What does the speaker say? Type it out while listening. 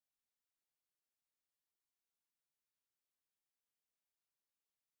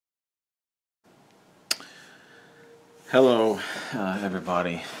Hello,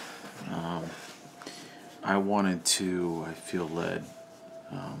 everybody. I feel led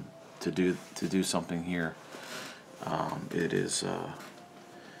to do something here. It is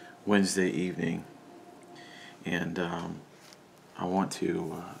Wednesday evening, and I want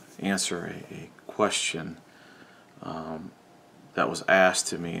to answer a question that was asked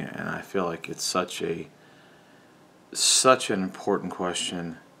to me, and I feel like it's such an important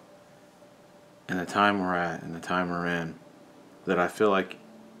question in the time we're at and the time we're in, that I feel like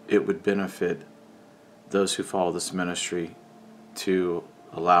it would benefit those who follow this ministry to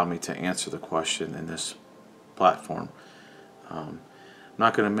allow me to answer the question in this platform. I'm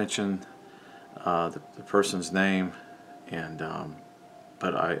not going to mention the person's name, and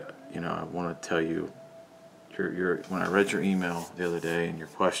but I want to tell you, when I read your email the other day and your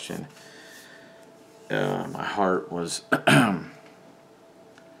question, my heart was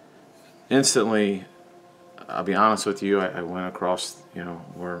instantly. I'll be honest with you. I went across,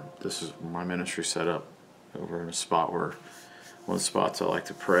 where this is my ministry set up, over in a spot where one of the spots I like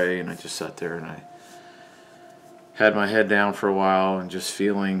to pray, and I just sat there and I had my head down for a while and just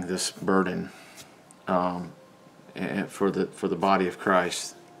feeling this burden and for the body of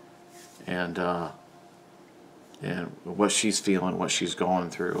Christ, and what she's feeling, what she's going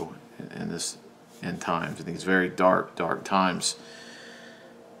through in this end times, in these very dark times.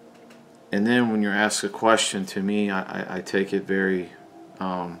 And then when you're asked a question, to me, I take it very,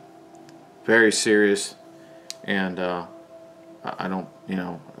 very serious, and I don't,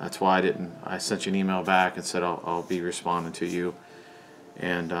 that's why I sent you an email back and said I'll be responding to you,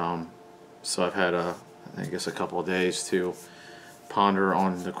 and so I've had I guess a couple of days to ponder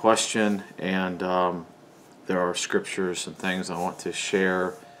on the question, and there are scriptures and things I want to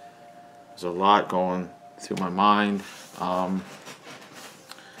share. There's a lot going through my mind.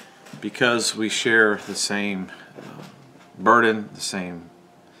 Because we share the same burden, the same,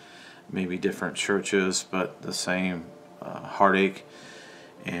 maybe different churches, but the same heartache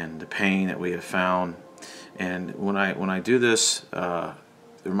and the pain that we have found. And when I do this, there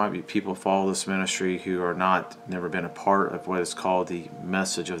might be people who follow this ministry who are never been a part of what is called the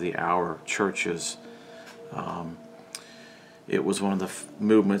Message of the Hour churches. It was one of the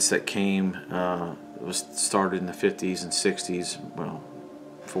movements that came. It was started in the 50s and 60s. Well,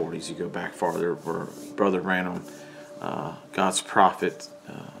 40s, you go back farther, where Brother Branham, God's prophet,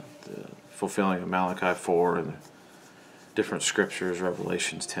 the fulfilling of Malachi 4 and different scriptures,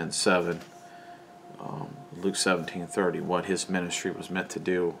 Revelations 10:7, Luke 17:30, what his ministry was meant to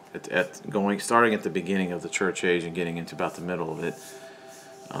do, starting at the beginning of the church age and getting into about the middle of it.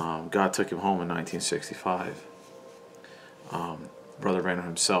 God took him home in 1965. Brother Branham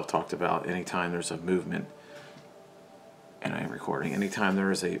himself talked about anytime there's a movement, and I am recording, anytime there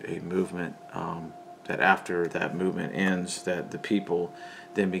is a movement, that after that movement ends, that the people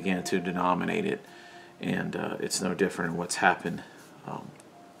then begin to denominate it, and it's no different in what's happened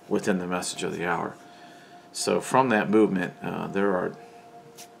within the Message of the Hour. So from that movement, there are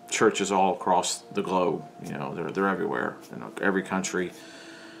churches all across the globe. They're everywhere, every country.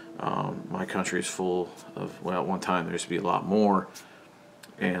 My country is full of, well, at one time there used to be a lot more,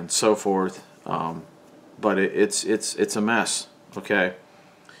 and so forth. But it's a mess, okay?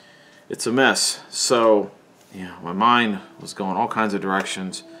 It's a mess. So, my mind was going all kinds of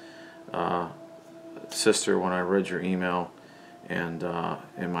directions, sister, when I read your email, and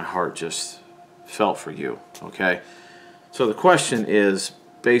my heart just felt for you, okay? So the question is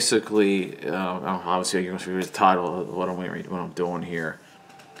basically, obviously you're going to read the title of what I'm doing here,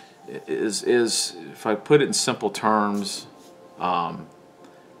 is if I put it in simple terms,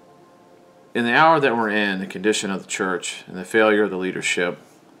 in the hour that we're in, the condition of the church and the failure of the leadership,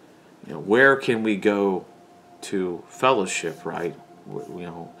 where can we go to fellowship, right?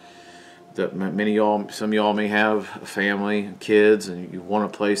 That some of y'all may have a family and kids, and you want a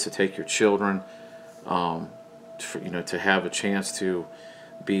place to take your children, to have a chance to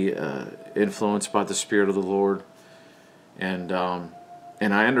be influenced by the Spirit of the Lord, and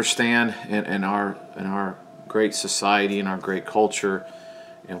I understand in our great society and our great culture,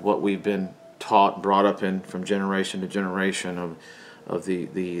 and what we've been taught, brought up in from generation to generation of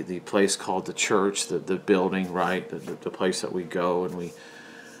the place called the church, the building, right, the place that we go and we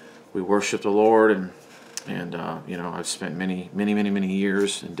worship the Lord, and I've spent many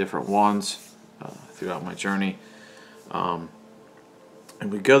years in different ones throughout my journey, and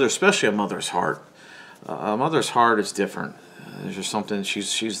we go there, especially a mother's heart. A mother's heart is different. There's just something.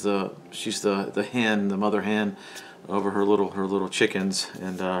 She's the hen, the mother hen, over her little chickens,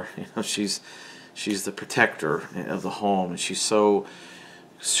 and she's the protector of the home, and she's so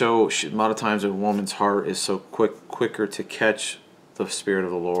a lot of times a woman's heart is so quicker to catch the Spirit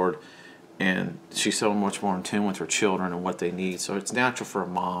of the Lord, and she's so much more in tune with her children and what they need. So it's natural for a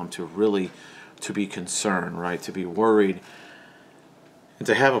mom to really to be concerned, right? To be worried, and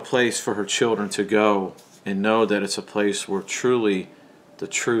to have a place for her children to go and know that it's a place where truly the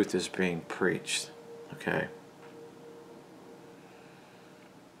truth is being preached. Okay.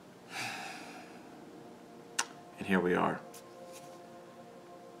 And here we are,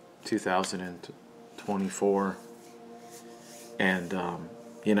 2024, and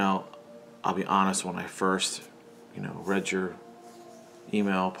you know, I'll be honest, when I first, read your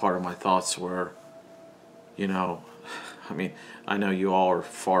email, part of my thoughts were, I mean, I know you all are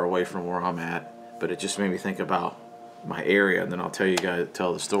far away from where I'm at, but it just made me think about my area, and then I'll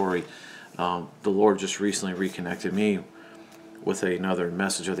tell the story. The Lord just recently reconnected me with another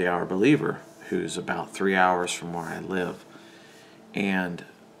Message of the Hour believer who's about 3 hours from where I live. And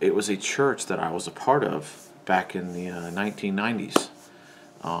it was a church that I was a part of back in the 1990s.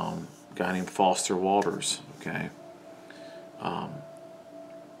 A guy named Foster Walters, okay?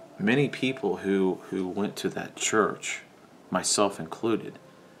 Many people who went to that church, myself included,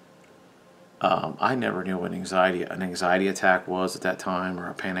 I never knew what an anxiety attack was at that time, or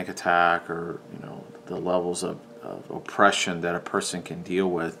a panic attack, or the levels of oppression that a person can deal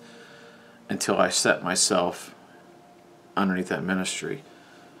with, until I set myself underneath that ministry.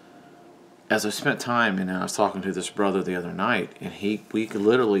 As I spent time, and I was talking to this brother the other night, and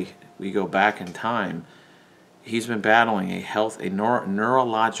we go back in time. He's been battling a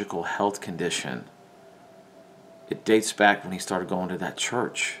neurological health condition. It dates back when he started going to that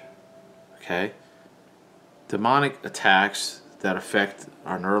church. Okay? Demonic attacks that affect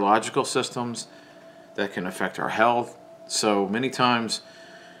our neurological systems, that can affect our health. So many times,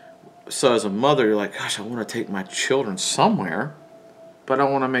 as a mother, you're like, gosh, I want to take my children somewhere, but I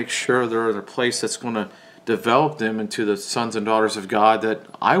want to make sure they're in a place that's going to develop them into the sons and daughters of God that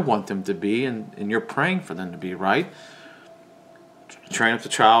I want them to be, and you're praying for them to be, right? Train up the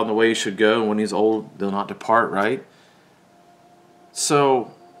child in the way he should go, and when he's old, they'll not depart, right?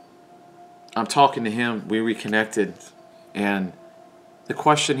 So I'm talking to him, we reconnected, and the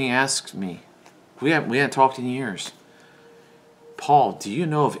question he asked me, we hadn't talked in years. Paul, do you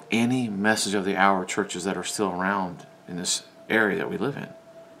know of any Message of the Hour churches that are still around in this area that we live in?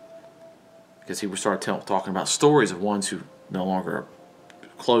 Because he started talking about stories of ones who no longer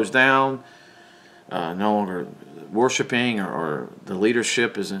closed down, no longer worshiping, or the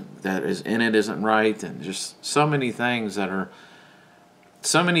leadership isn't right, and just so many things that are,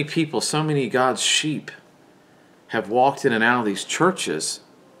 so many people, so many God's sheep have walked in and out of these churches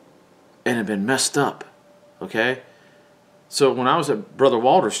and have been messed up, okay? So when I was at Brother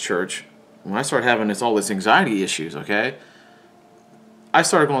Walter's church, when I started having all this anxiety issues, okay, I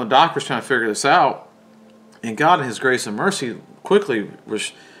started going to doctors trying to figure this out, and God in His grace and mercy quickly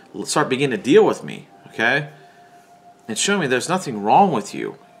beginning to deal with me, okay, and show me there's nothing wrong with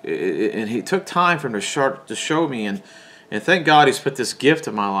you. And He took time for Him to show me, and thank God He's put this gift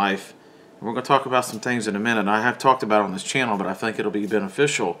in my life. And we're going to talk about some things in a minute. I have talked about it on this channel, but I think it'll be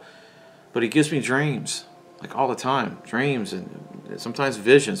beneficial. But He gives me dreams, like all the time, dreams and sometimes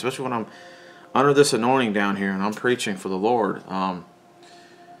visions, especially when I'm under this anointing down here and I'm preaching for the Lord.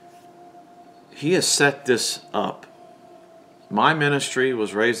 He has set this up. My ministry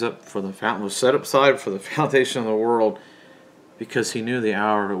was set aside for the foundation of the world, because He knew the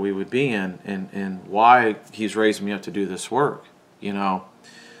hour that we would be in, and why He's raised me up to do this work,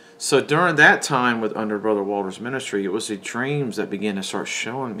 So during that time under Brother Walter's ministry, it was the dreams that began to start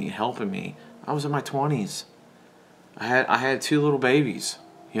showing me, helping me. I was in my 20s. I had 2 little babies,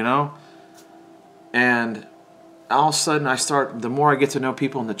 and all of a sudden the more I get to know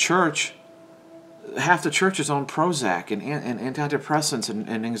people in the church, half the church is on Prozac and antidepressants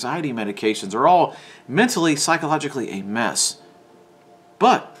and anxiety medications. They're all mentally, psychologically a mess.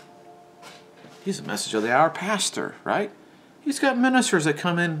 But he's a Message of the Hour pastor, right? He's got ministers that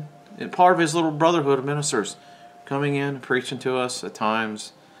come in, and part of his little brotherhood of ministers coming in, preaching to us at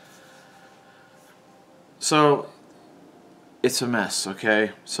times. So it's a mess,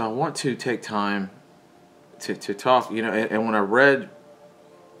 okay? So I want to take time to talk, and when I read,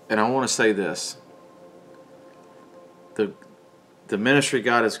 and I want to say this, the ministry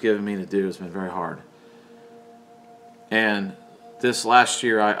God has given me to do has been very hard. And this last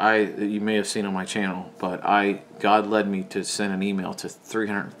year, you may have seen on my channel, but God led me to send an email to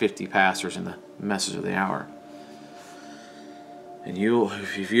 350 pastors in the Message of the Hour. And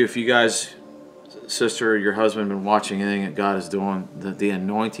if you guys, sister, your husband, been watching anything that God is doing, the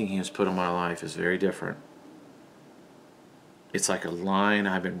anointing He has put on my life is very different. It's like a lion.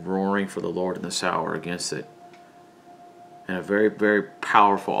 I've been roaring for the Lord in this hour against it. And a very, very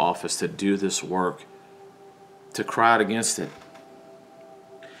powerful office to do this work, to cry out against it,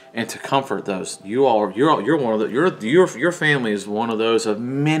 and to comfort those. You're one of the, your family is one of those of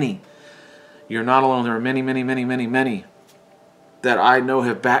many. You're not alone. There are many, many, many, many, many that I know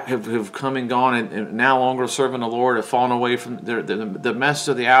have come and gone and now longer serving the Lord, have fallen away from the message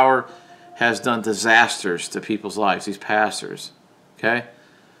of the hour has done disasters to people's lives, these pastors. Okay?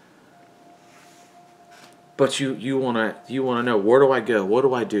 But you wanna know, where do I go? What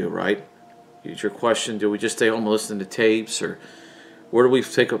do I do, right? It's your question, do we just stay home and listen to tapes, or where do we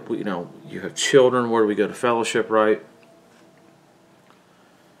take up, you have children, where do we go to fellowship, right?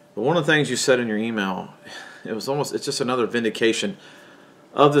 But one of the things you said in your email, it's just another vindication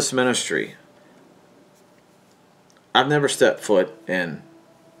of this ministry. I've never stepped foot in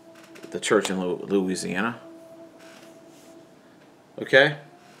the church in Louisiana. Okay?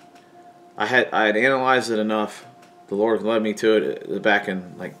 I had analyzed it enough. The Lord led me to it back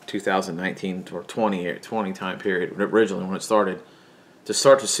in like 2019 or 20 time period, originally when it started, to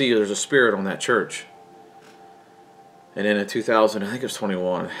start to see there's a spirit on that church. And then in 2000, I think it was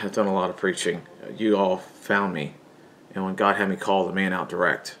 21, I've done a lot of preaching. You all found me. And when God had me call the man out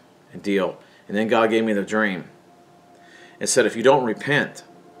direct and deal. And then God gave me the dream. And said, if you don't repent,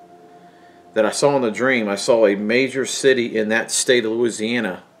 that I saw in the dream, I saw a major city in that state of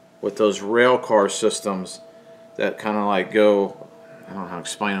Louisiana with those rail car systems that kind of like go, I don't know how to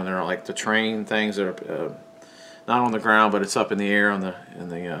explain them. They're like the train things that are not on the ground, but it's up in the air on the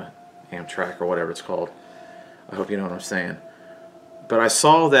Amtrak or whatever it's called. I hope you know what I'm saying. But I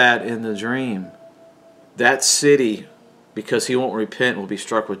saw that in the dream. That city, because he won't repent, will be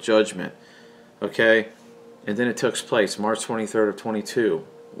struck with judgment. Okay? And then it took place, March 23rd of 22,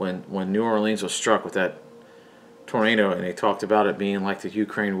 when New Orleans was struck with that tornado, and they talked about it being like the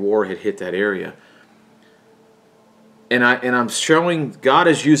Ukraine war had hit that area. And I'm showing God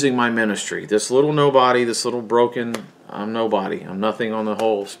is using my ministry. This little nobody, this little broken, I'm nobody. I'm nothing on the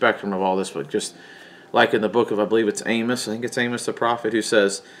whole spectrum of all this, but just like in the book of, I believe it's Amos, I think it's Amos the prophet, who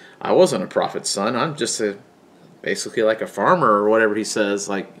says, I wasn't a prophet's son, I'm just basically like a farmer or whatever he says.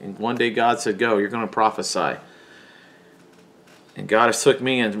 Like, and one day God said, go, you're going to prophesy. And God has took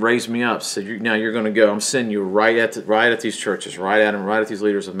me and raised me up, said, now you're going to go. I'm sending you right at these churches, right at them, right at these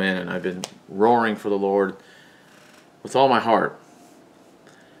leaders of men. And I've been roaring for the Lord with all my heart.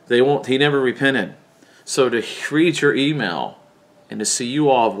 He never repented. So to read your email and to see you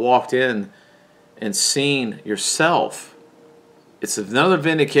all have walked in and seen yourself, it's another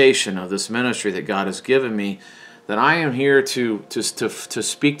vindication of this ministry that God has given me, that I am here to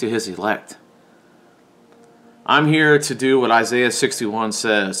speak to His elect. I'm here to do what Isaiah 61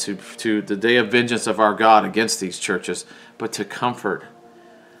 says, to the day of vengeance of our God against these churches, but to comfort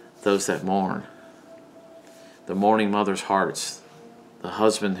those that mourn. The mourning mother's hearts, the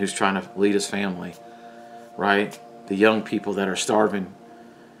husband who's trying to lead his family, right? The young people that are starving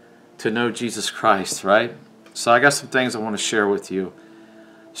to know Jesus Christ, right? So I got some things I want to share with you.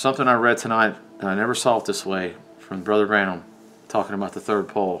 Something I read tonight, and I never saw it this way, from Brother Branham, talking about the third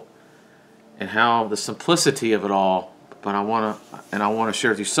pole, and how the simplicity of it all. But I want to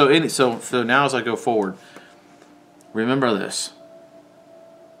share with you. So now as I go forward, remember this: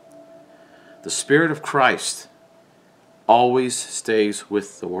 the Spirit of Christ always stays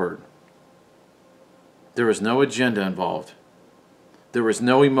with the Word. There is no agenda involved. There is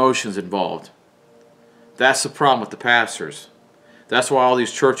no emotions involved. That's the problem with the pastors. That's why all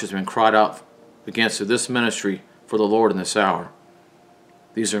these churches have been cried out against this ministry for the Lord in this hour.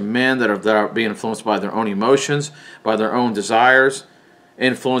 These are men that are being influenced by their own emotions, by their own desires,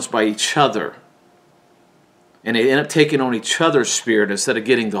 influenced by each other. And they end up taking on each other's spirit instead of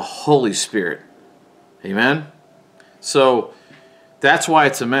getting the Holy Spirit. Amen? So that's why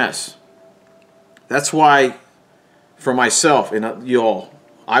it's a mess. That's why, for myself and you all,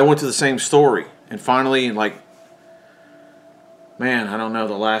 I went to the same story. And finally, like, man, I don't know,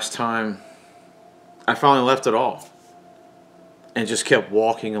 the last time, I finally left it all and just kept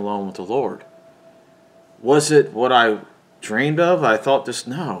walking alone with the Lord. Was it what I dreamed of? I thought this,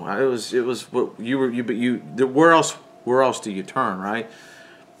 no, it was what where else do you turn, right?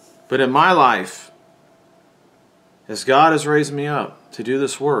 But in my life, as God has raised me up to do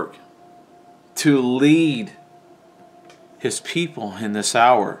this work, to lead His people in this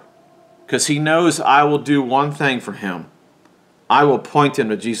hour, because He knows I will do one thing for Him. I will point him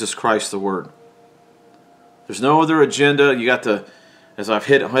to Jesus Christ, the Word. There's no other agenda. You got the, as I've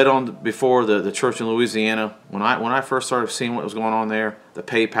hit on before, the church in Louisiana. When I first started seeing what was going on there, the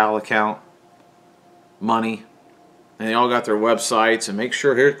PayPal account, money, And they all got their websites, and make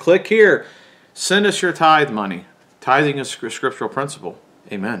sure here, click here. Send us your tithe money. Tithing is a scriptural principle.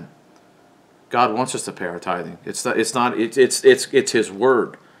 Amen. God wants us to pay our tithing. It's His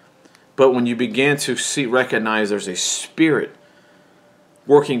word. But when you begin to recognize there's a spirit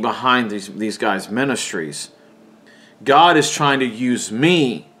working behind these guys' ministries, God is trying to use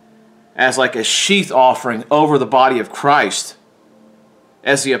me as like a sheath offering over the body of Christ.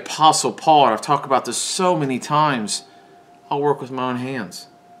 As the Apostle Paul, and I've talked about this so many times, I'll work with my own hands.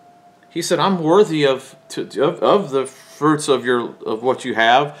 He said, I'm worthy of the fruits of what you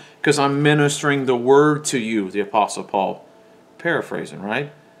have, because I'm ministering the word to you, the Apostle Paul. Paraphrasing,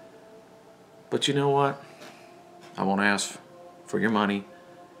 right? But you know what? I won't ask for your money,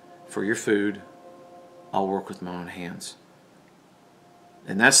 for your food. I'll work with my own hands.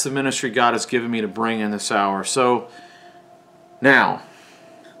 And that's the ministry God has given me to bring in this hour. So now,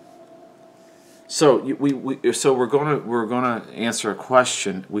 we're gonna answer a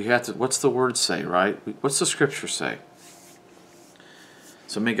question. We have to. What's the word say, right? What's the scripture say?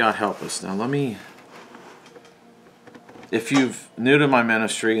 So may God help us. Now let me. If you're new to my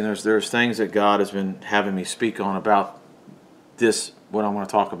ministry, and there's things that God has been having me speak on about this, what I want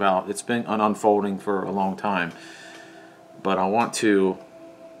to talk about. It's been unfolding for a long time, but I want to.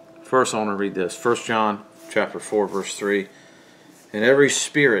 First, I want to read this. 1 John chapter 4, verse 3. And every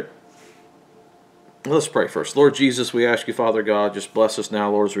spirit. Let's pray first. Lord Jesus, we ask you, Father God, just bless us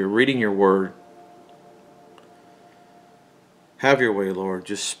now, Lord, as we're reading your word. Have your way, Lord.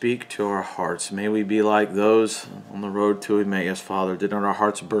 Just speak to our hearts. May we be like those on the road to Emmaus, Father. Did not our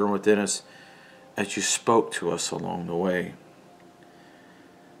hearts burn within us as you spoke to us along the way?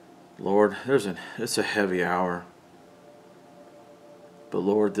 Lord, it's a heavy hour. But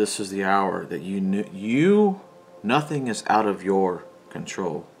Lord, this is the hour that nothing is out of your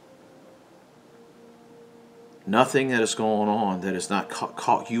control. Nothing that is going on that has not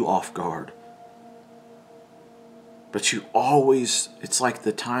caught you off guard. But you always, it's like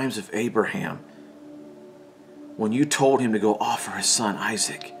the times of Abraham, when you told him to go offer his son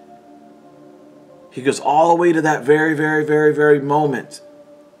Isaac. He goes all the way to that very, very, very, very moment.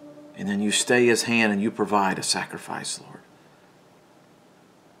 And then you stay his hand and you provide a sacrifice, Lord.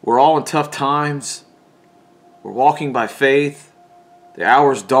 We're all in tough times. We're walking by faith. The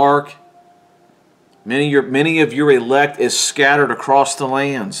hour's dark. Many of your elect is scattered across the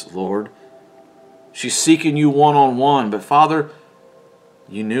lands, Lord. She's seeking you one-on-one. But Father,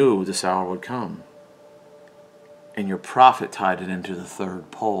 you knew this hour would come. And your prophet tied it into the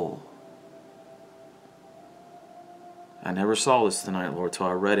third pole. I never saw this tonight, Lord, till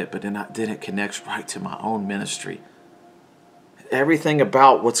I read it. But then it connects right to my own ministry. Everything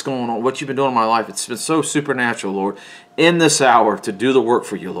about what's going on, what you've been doing in my life, it's been so supernatural, Lord. In this hour, to do the work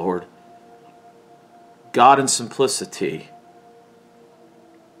for you, Lord. God in simplicity.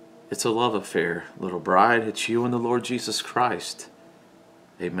 It's a love affair, little bride. It's you and the Lord Jesus Christ.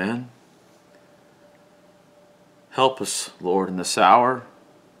 Amen. Help us, Lord, in this hour.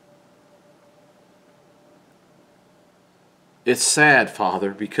 It's sad,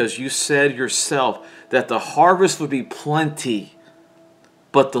 Father, because you said yourself that the harvest would be plenty,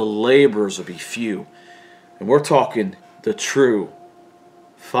 but the laborers would be few. And we're talking the true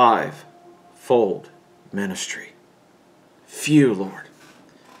five-fold ministry. Few, Lord.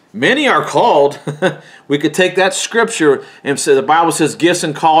 Many are called. We could take that scripture and say the Bible says gifts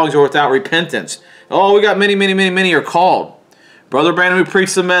and callings are without repentance. Oh, we got many are called. Brother Branham, who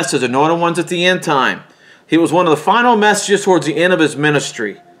preached the message, anointed ones at the end time. He was one of the final messages towards the end of his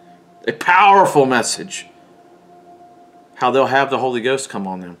ministry. A powerful message. How they'll have the Holy Ghost come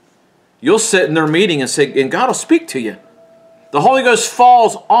on them. You'll sit in their meeting and say, and God will speak to you. The Holy Ghost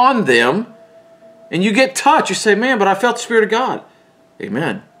falls on them, and you get touched. You say, man, but I felt the Spirit of God.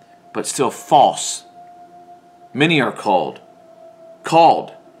 Amen. But still false. Many are called,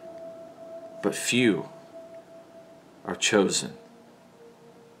 but few are chosen.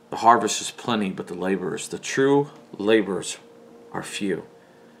 The harvest is plenty, but the laborers, the true laborers, are few.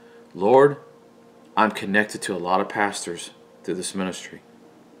 Lord, I'm connected to a lot of pastors through this ministry.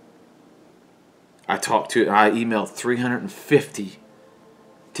 I emailed 350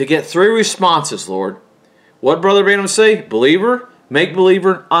 to get 3 responses, Lord. What Brother Branham say? Believer, make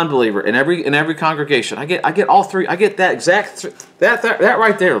believer, unbeliever. In every congregation, I get all 3. I get that exact that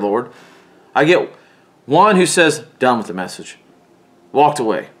right there, Lord. I get one who says, done with the message, walked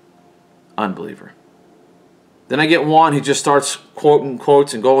away, unbeliever. Then I get one who just starts quoting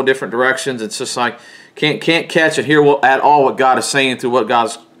quotes and going different directions. It's just like can't catch and hear at all what God is saying through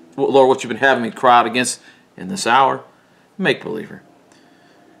Lord, what you've been having me cry out against in this hour. Make believer.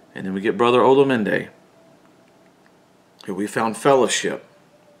 And then we get Brother Olamende. We found fellowship.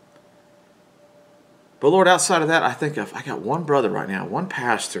 But Lord, outside of that, I think I got one brother right now, one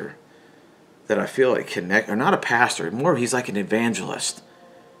pastor that I feel like connect, or not a pastor, more he's like an evangelist.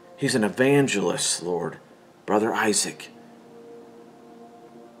 He's an evangelist, Lord, Brother Isaac.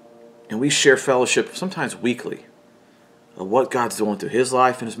 And we share fellowship sometimes weekly of what God's doing through his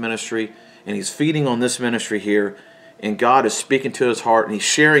life and his ministry, and he's feeding on this ministry here, and God is speaking to his heart, and he's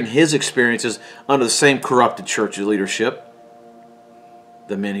sharing his experiences under the same corrupted church leadership,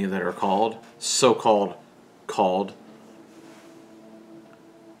 the many that are called, so-called called.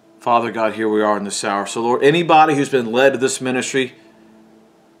 Father God, here we are in this hour. So Lord, anybody who's been led to this ministry,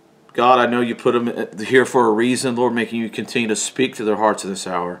 God, I know you put them here for a reason, Lord, making you continue to speak to their hearts in this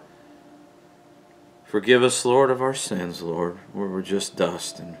hour. Forgive us, Lord, of our sins, Lord. We're just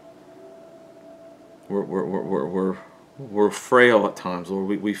dust, and we're frail at times,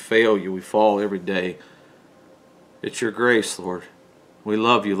 Lord. We fail you. We fall every day. It's your grace, Lord. We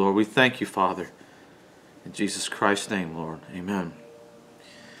love you, Lord. We thank you, Father. In Jesus Christ's name, Lord. Amen.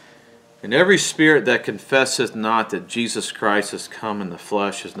 And every spirit that confesseth not that Jesus Christ has come in the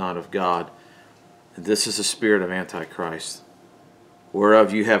flesh is not of God. And this is the spirit of Antichrist,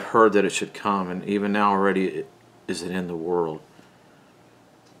 whereof you have heard that it should come, and even now already is it in the world.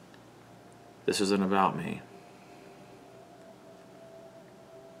 This isn't about me.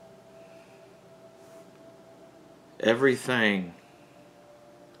 Everything,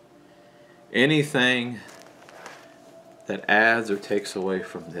 anything that adds or takes away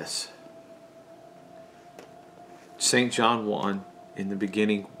from this. St. John 1, in the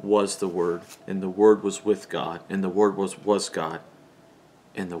beginning was the Word, and the Word was with God, and the Word was God,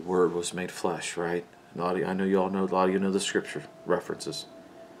 and the Word was made flesh, right? I know you all know, a lot of you know the scripture references.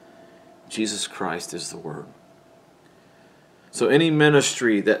 Jesus Christ is the Word. So any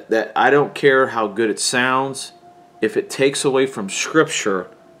ministry that I don't care how good it sounds, if it takes away from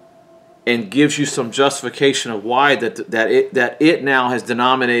Scripture and gives you some justification of why that it now has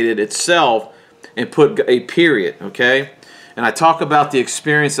denominated itself and put a period, okay? And I talk about the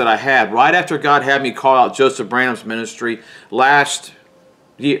experience that I had right after God had me call out Joseph Branham's ministry last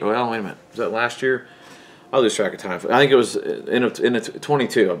year. Well, wait a minute. Was that last year? I'll lose track of time. I think it was in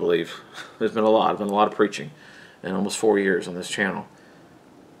 22, I believe. There's been a lot. There's been a lot of preaching in almost 4 years on this channel.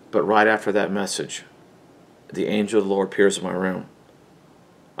 But right after that message, the angel of the Lord appears in my room.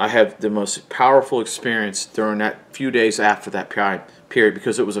 I had the most powerful experience during that few days after that period,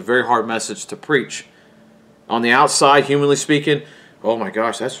 because it was a very hard message to preach. On the outside, humanly speaking, oh my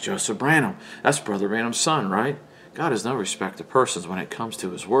gosh, that's Joseph Branham. That's Brother Branham's son, right? God has no respect to persons when it comes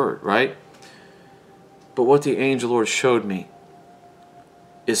to his word, right? But what the angel Lord showed me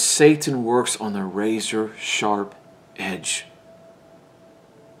is Satan works on the razor sharp edge.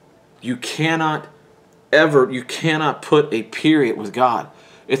 You cannot put a period with God.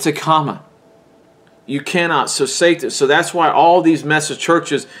 It's a comma. You cannot. So that's why all these message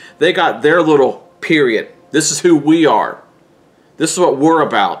churches, they got their little period. This is who we are. This is what we're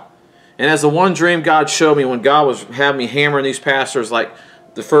about. And as the one dream God showed me when God was having me hammering these pastors, like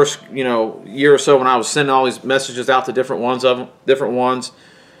the first year or so when I was sending all these messages out to different ones, and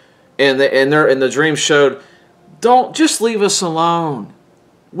the dream showed, don't just leave us alone.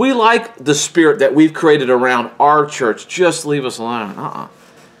 We like the spirit that we've created around our church. Just leave us alone.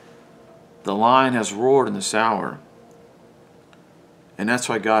 The lion has roared in this hour. And that's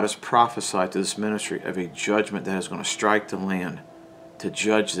why God has prophesied to this ministry of a judgment that is going to strike the land to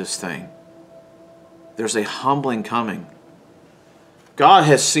judge this thing. There's a humbling coming. God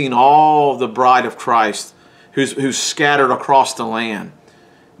has seen all the bride of Christ who's scattered across the land.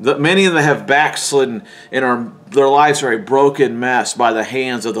 Many of them have backslidden and their lives are a broken mess by the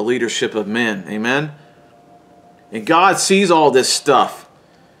hands of the leadership of men. Amen? And God sees all this stuff.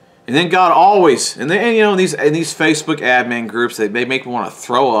 And then God always, in these Facebook admin groups, they make me want to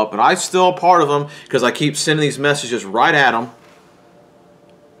throw up, but I'm still a part of them because I keep sending these messages right at them.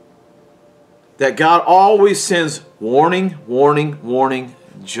 That God always sends warning, warning, warning,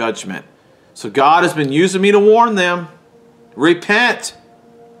 judgment. So God has been using me to warn them. Repent,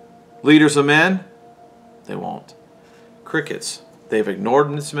 leaders of men. They won't. Crickets. They've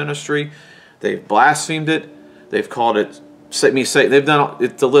ignored this ministry. They've blasphemed it. They've called it, they've done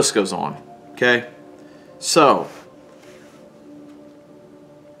it, the list goes on. Okay? So,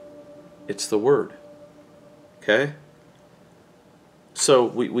 it's the word. Okay? So,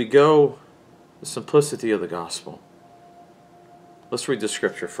 we go the simplicity of the gospel. Let's read the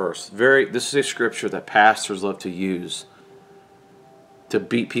scripture first. This is a scripture that pastors love to use to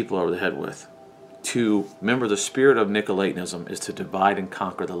beat people over the head with. Remember, the spirit of Nicolaitanism is to divide and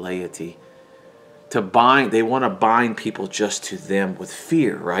conquer the laity. to bind. They want to bind people just to them with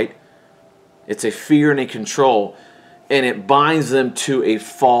fear, right? It's a fear and a control, and it binds them to a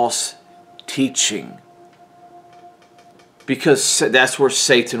false teaching, because that's where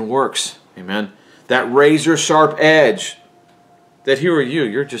Satan works. Amen. That razor sharp edge. That who are you?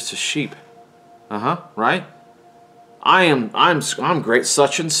 You're just a sheep. Right? I'm great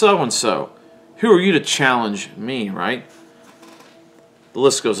such and so and so. Who are you to challenge me, right? The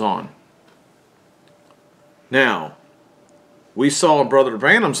list goes on. Now, we saw in Brother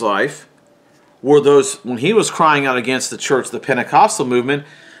Branham's life where those, when he was crying out against the church, the Pentecostal movement,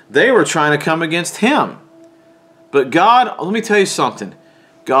 they were trying to come against him. But God, let me tell you something.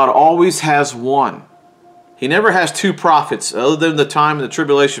 God always has one. He never has two prophets, other than the time of the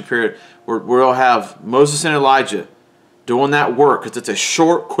tribulation period where we'll have Moses and Elijah doing that work, because it's a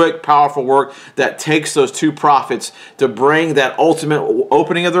short, quick, powerful work that takes those two prophets to bring that ultimate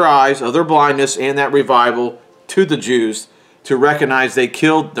opening of their eyes, of their blindness, and that revival to the Jews to recognize they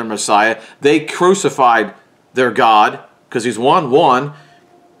killed their Messiah. They crucified their God, because he's one,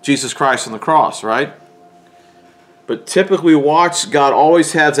 Jesus Christ on the cross, right? But typically watch, God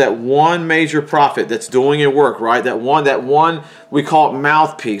always has that one major prophet that's doing a work, right? That one we call it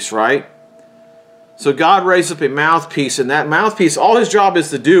mouthpiece, right? So God raised up a mouthpiece, and that mouthpiece, all his job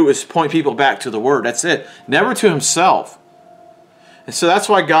is to do is point people back to the Word. That's it. Never to himself. And so that's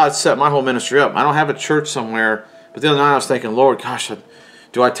why God set my whole ministry up. I don't have a church somewhere, but the other night I was thinking, Lord, gosh,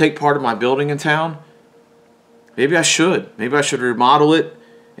 do I take part of my building in town? Maybe I should. Maybe I should remodel it,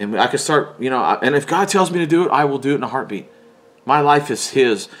 and I could start, and if God tells me to do it, I will do it in a heartbeat. My life is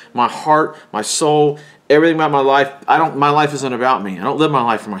his. My heart, my soul, everything about my life. My life isn't about me. I don't live my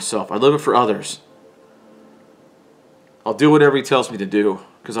life for myself. I live it for others. I'll do whatever he tells me to do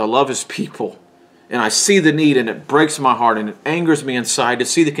because I love his people. And I see the need, and it breaks my heart, and it angers me inside to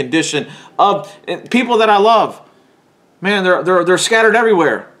see the condition of people that I love. Man, they're scattered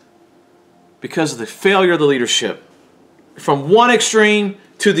everywhere because of the failure of the leadership. From one extreme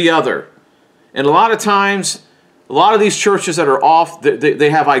to the other. And a lot of times, a lot of these churches that are off,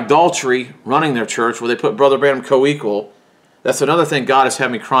 they have idolatry running their church where they put Brother Branham co-equal. That's another thing God has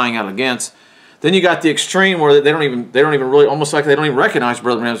had me crying out against. Then you got the extreme where they don't even really, almost like they don't even recognize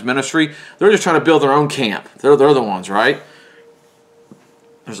Brother Branham's ministry. They're just trying to build their own camp. They're the ones, right?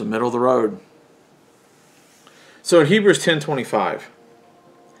 There's the middle of the road. So in Hebrews 10:25,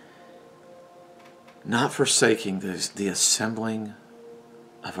 not forsaking the assembling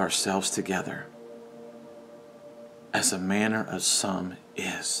of ourselves together, as the manner of some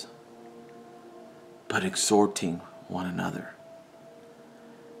is, but exhorting one another.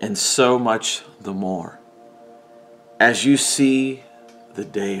 And so much the more, as you see the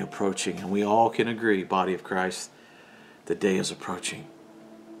day approaching. And we all can agree, body of Christ, the day is approaching.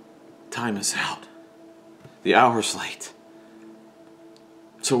 Time is out. The hour is late.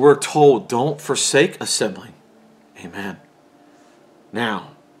 So we're told, don't forsake assembling. Amen.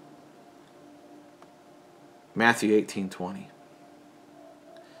 Now, Matthew 18:20.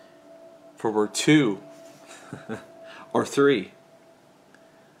 For where two or three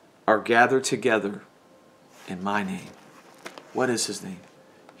are gathered together in my name. What is his name?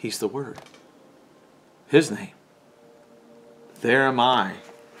 He's the Word. His name. There am I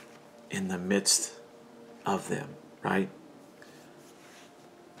in the midst of them, right?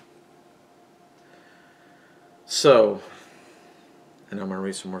 So, and I'm going to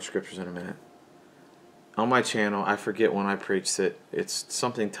read some more scriptures in a minute. On my channel, I forget when I preached it. It's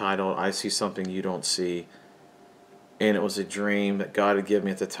something titled, I See Something You Don't See. And it was a dream that God had given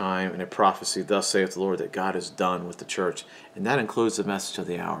me at the time, and a prophecy, thus saith the Lord, that God is done with the church. And that includes the message of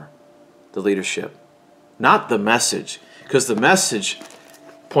the hour, the leadership. Not the message, because the message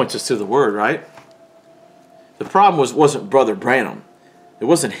points us to the Word, right? The problem wasn't Brother Branham. It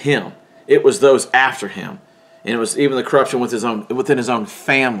wasn't him. It was those after him. And it was even the corruption within his own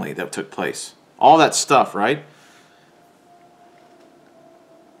family that took place. All that stuff, right?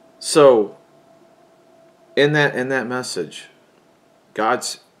 So, in that message,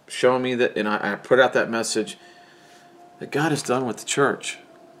 God's showing me that, and I put out that message, that God is done with the church.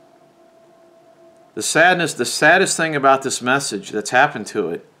 The saddest thing about this message that's happened to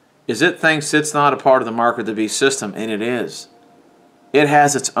it is it thinks it's not a part of the mark of the beast system, and it is. It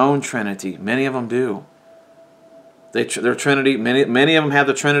has its own trinity. Many of them do. Their trinity. Many of them have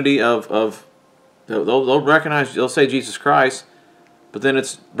the trinity of they'll recognize. They'll say Jesus Christ, but then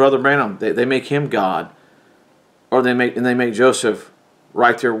it's Brother Branham. They make him God, or they make Joseph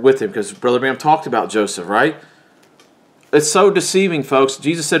right there with him, because Brother Branham talked about Joseph, right? It's so deceiving, folks.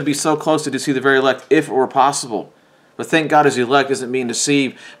 Jesus said to be so close to deceive the very elect, if it were possible. But thank God his elect isn't being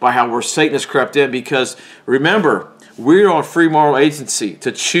deceived by how where Satan has crept in, because remember, we're on free moral agency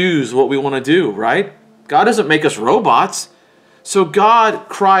to choose what we want to do, right? God doesn't make us robots. So God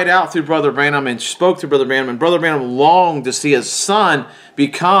cried out through Brother Branham and spoke to Brother Branham, and Brother Branham longed to see his son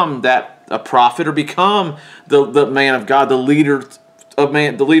become a prophet, or become the man of God, the leader for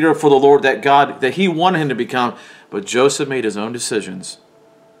the Lord that he wanted him to become. But Joseph made his own decisions,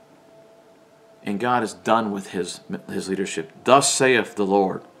 and God is done with his leadership. Thus saith the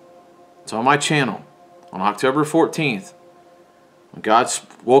Lord. It's on my channel on October 14th. When God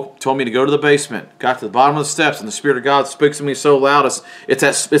told me to go to the basement, got to the bottom of the steps, and the Spirit of God speaks to me so loud.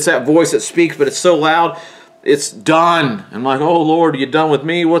 It's that voice that speaks, but it's so loud, it's done. I'm like, oh Lord, are you done with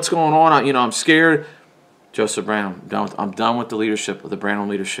me? What's going on? I'm scared. Joseph Branham, I'm done with the leadership, with the Branham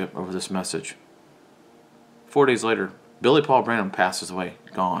leadership over this message. 4 days later, Billy Paul Branham passes away,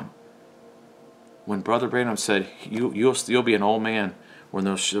 gone. When Brother Branham said, you'll be an old man when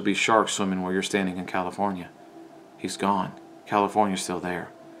there'll be sharks swimming where you're standing in California, he's gone. California's still there.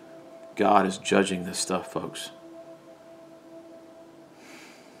 God is judging this stuff, folks.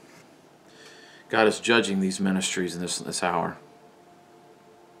 God is judging these ministries in this hour.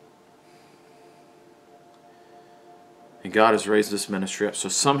 And God has raised this ministry up. So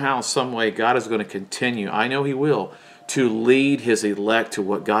somehow, some way, God is going to continue, I know he will, to lead his elect to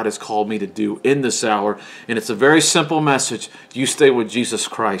what God has called me to do in this hour. And it's a very simple message. You stay with Jesus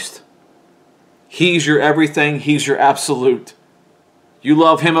Christ. He's your everything. He's your absolute. You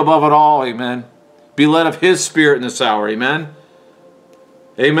love him above it all. Amen. Be led of his Spirit in this hour. Amen.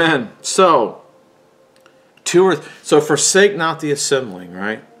 Amen. So forsake not the assembling,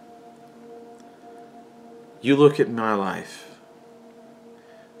 right? You look at my life.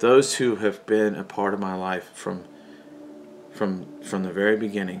 Those who have been a part of my life from the very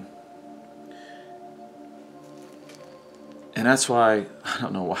beginning. And that's why, I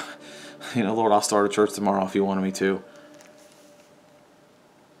don't know why, Lord, I'll start a church tomorrow if you wanted me to.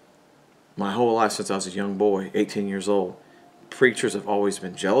 My whole life since I was a young boy, 18 years old, preachers have always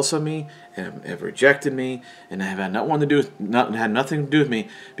been jealous of me and have rejected me, and have had nothing to do with me,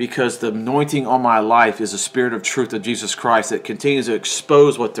 because the anointing on my life is the Spirit of truth of Jesus Christ that continues to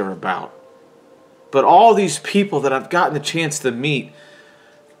expose what they're about. But all these people that I've gotten the chance to meet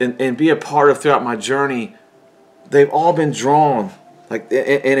and be a part of throughout my journey, they've all been drawn. And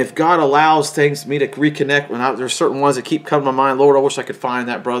if God allows me to reconnect, there's certain ones that keep coming to my mind. Lord, I wish I could find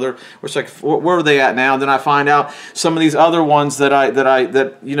that brother. Where are they at now? And then I find out some of these other ones that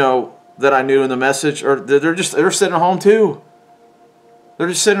I knew in the message, or they're sitting at home too. They're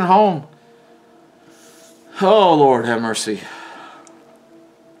just sitting at home. Oh Lord, have mercy.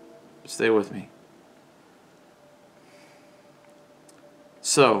 Stay with me.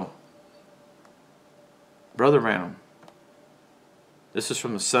 So, Brother Branham. This is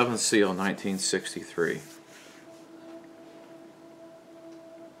from the 7th Seal, 1963.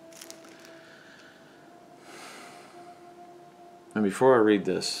 And before I read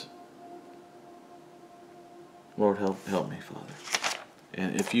this, Lord, help me, Father.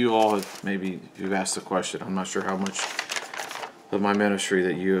 And if you all you've asked the question, I'm not sure how much of my ministry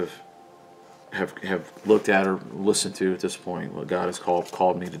that you have looked at or listened to at this point, what God has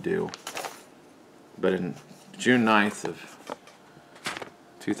called me to do. But in June 9th of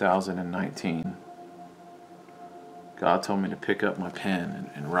 2019, God told me to pick up my pen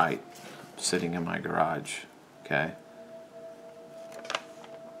and write, sitting in my garage. Okay?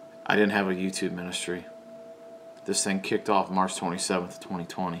 I didn't have a YouTube ministry. This thing kicked off March 27th,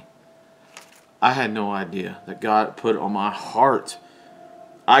 2020. I had no idea that God put it on my heart.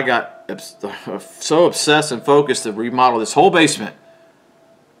 I got so obsessed and focused to remodel this whole basement,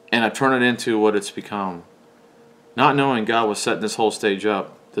 and I turned it into what it's become. Not knowing God was setting this whole stage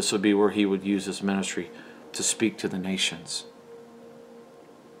up, this would be where he would use this ministry to speak to the nations.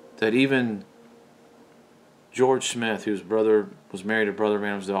 That even George Smith, whose brother was married to Brother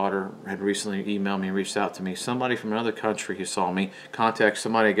Branham's daughter, had recently emailed me and reached out to me. Somebody from another country who saw me contact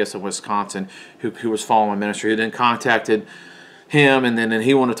somebody, I guess in Wisconsin, who was following my ministry, who then contacted him, and then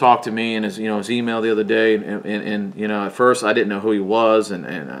he wanted to talk to me, and his email the other day, and at first I didn't know who he was, and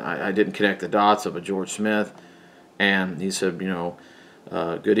I didn't connect the dots of a George Smith. And he said,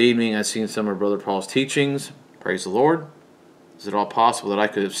 good evening. I've seen some of Brother Paul's teachings. Praise the Lord. Is it all possible that I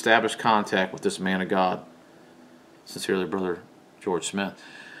could establish contact with this man of God? Sincerely, Brother George Smith.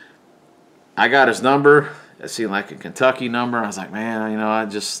 I got his number. It seemed like a Kentucky number. I was like, man, I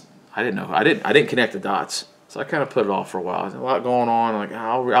didn't know. I didn't connect the dots. So I kind of put it off for a while. There's a lot going on. I'm like,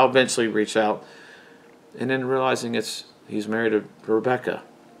 I'll eventually reach out. And then realizing he's married to Rebecca.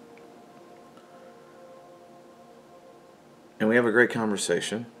 And we have a great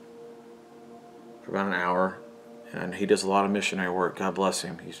conversation for about an hour. And he does a lot of missionary work. God bless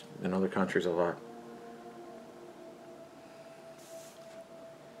him. He's in other countries a lot.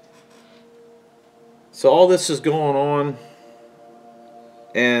 So all this is going on,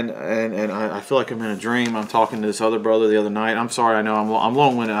 and I feel like I'm in a dream. I'm talking to this other brother the other night. I'm sorry, I know I'm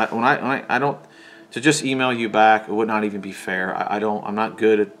long-winded. I don't, to just email you back, it would not even be fair. I'm not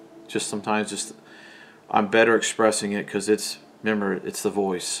good at just sometimes just, I'm better expressing it because remember, it's the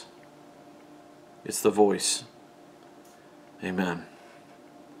voice. It's the voice. Amen.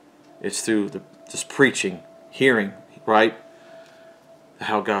 It's through just preaching, hearing, right?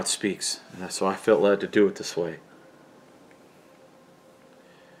 How God speaks. And so I felt led to do it this way.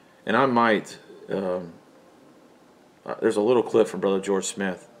 And I might, there's a little clip from Brother George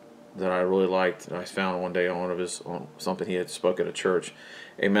Smith that I really liked. I found one day on something he had spoken at a church,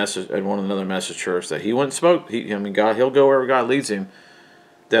 a message at another message church that he went and spoke. God, he'll go wherever God leads him.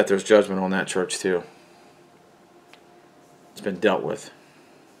 That there's judgment on that church too. It's been dealt with.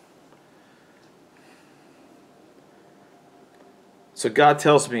 So God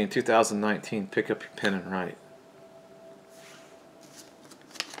tells me in 2019, pick up your pen and write.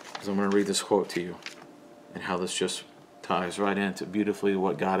 Because I'm going to read this quote to you and how this just ties right into beautifully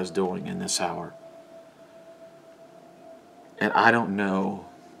what God is doing in this hour. And I don't know.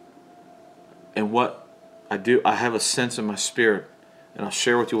 And what I do, I have a sense in my spirit, and I'll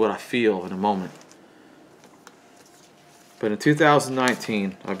share with you what I feel in a moment. But in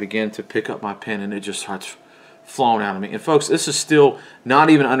 2019, I began to pick up my pen, and it just starts flowing out of me. And folks, this is still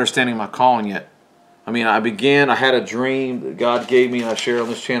not even understanding my calling yet. I mean, I had a dream that God gave me, and I share on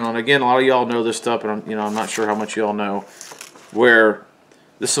this channel. And again, a lot of y'all know this stuff, and I'm not sure how much y'all know. Where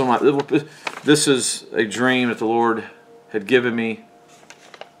this is a dream that the Lord had given me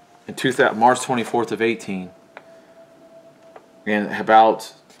in March 24th of 18, and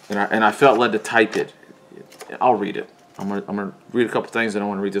I felt led to type it. I'll read it. I'm gonna read a couple things, and I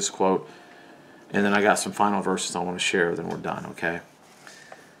want to read this quote, and then I got some final verses I want to share. Then we're done. Okay.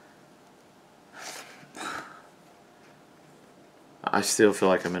 I still feel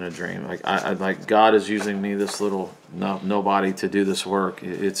like I'm in a dream. Like God is using me, this little nobody, to do this work.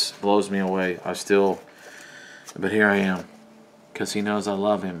 It blows me away. But here I am, because He knows I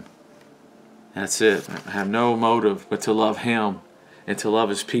love Him. That's it. I have no motive but to love Him and to love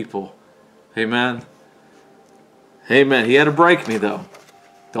His people. Amen. Amen. He had to break me though.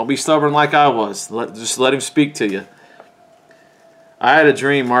 Don't be stubborn like I was. Just let Him speak to you. I had a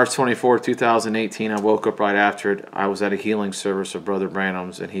dream March 24, 2018. I woke up right after it. I was at a healing service of Brother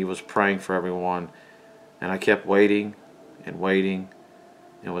Branham's, and he was praying for everyone. And I kept waiting and waiting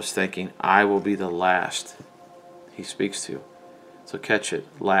and was thinking, I will be the last He speaks to. So catch it.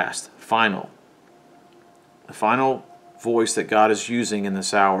 Last. Final. The final voice that God is using in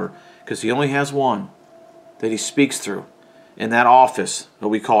this hour, because He only has one that He speaks through in that office that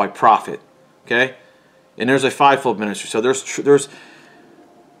we call a prophet. Okay? And there's a fivefold ministry. So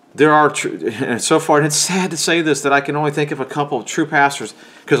there are and so far, and it's sad to say this, that I can only think of a couple of true pastors,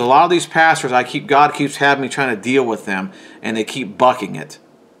 because a lot of these pastors, God keeps having me trying to deal with them, and they keep bucking it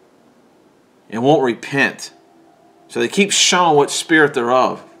and won't repent. So they keep showing what spirit they're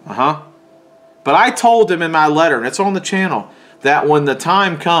of. But I told them in my letter, and it's on the channel, that when the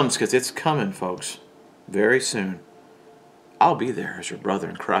time comes, because it's coming, folks, very soon, I'll be there as your brother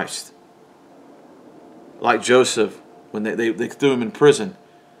in Christ. Like Joseph, when they threw him in prison,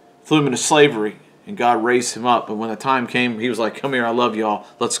 threw him into slavery, and God raised him up. But when the time came, He was like, come here, I love y'all.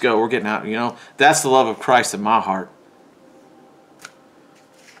 Let's go. We're getting out. That's the love of Christ in my heart.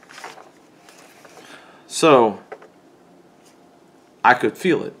 So, I could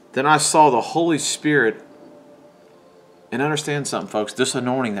feel it. Then I saw the Holy Spirit. And understand something, folks. This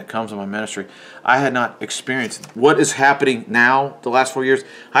anointing that comes in my ministry, I had not experienced. What is happening now, the last 4 years,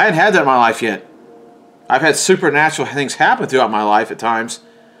 I hadn't had that in my life yet. I've had supernatural things happen throughout my life at times.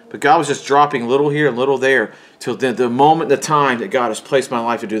 But God was just dropping little here and little there till the moment, the time that God has placed my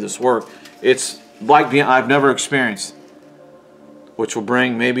life to do this work. It's like I've never experienced. Which will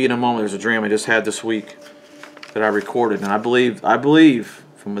bring, maybe in a moment, there's a dream I just had this week that I recorded. And I believe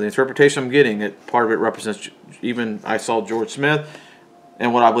from the interpretation I'm getting, that part of it represents, even I saw George Smith,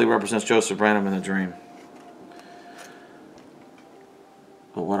 and what I believe represents Joseph Branham in the dream.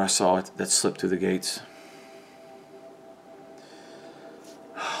 But what I saw, that slipped through the gates.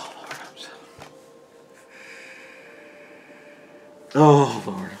 Oh,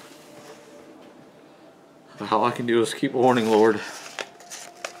 Lord. All I can do is keep warning, Lord.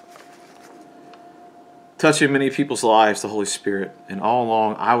 Touching many people's lives, the Holy Spirit. And all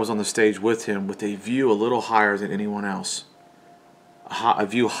along, I was on the stage with Him with a view a little higher than anyone else. a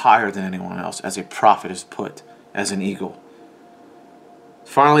view higher than anyone else, as a prophet is put, as an eagle.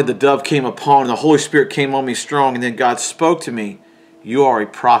 Finally, the dove came upon, and the Holy Spirit came on me strong, and then God spoke to me, you are a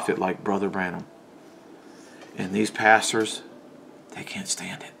prophet like Brother Branham. And these pastors, they can't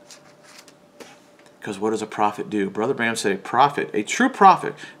stand it. Because what does a prophet do? Brother Branham said a prophet, a true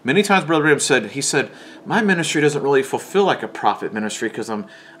prophet. Many times Brother Branham said, my ministry doesn't really fulfill like a prophet ministry because I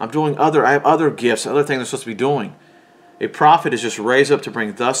have other gifts, other things I'm supposed to be doing. A prophet is just raised up to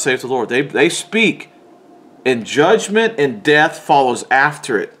bring, thus saith the Lord. They speak, and judgment and death follows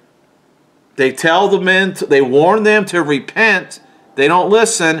after it. They tell the men, they warn them to repent. They don't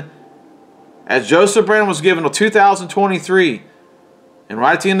listen. As Joseph Branham was given till 2023, and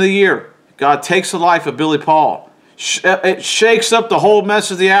right at the end of the year, God takes the life of Billy Paul. It shakes up the whole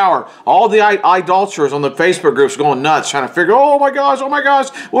mess of the hour. All the idolaters on the Facebook groups going nuts, trying to figure, oh my gosh,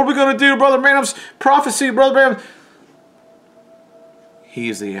 what are we going to do? Brother Branham's prophecy, Brother Branham. He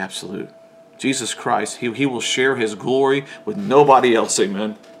is the absolute. Jesus Christ, he will share his glory with nobody else,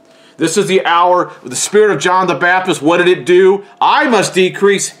 amen. This is the hour, the spirit of John the Baptist, what did it do? I must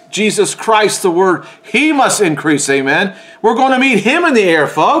decrease, Jesus Christ the Word, he must increase, amen. We're going to meet him in the air,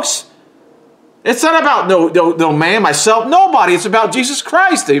 folks. It's not about no man, myself, nobody. It's about Jesus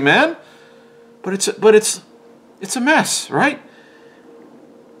Christ, amen. But it's a mess, right?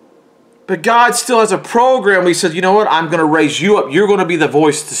 But God still has a program. He says, you know what? I'm going to raise you up. You're going to be the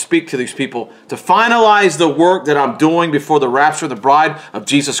voice to speak to these people, to finalize the work that I'm doing before the rapture of the bride of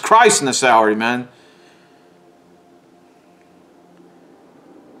Jesus Christ in this hour, amen.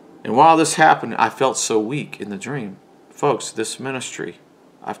 And while this happened, I felt so weak in the dream. Folks, this ministry,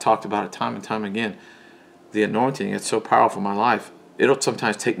 I've talked about it time and time again. The anointing, it's so powerful in my life. It'll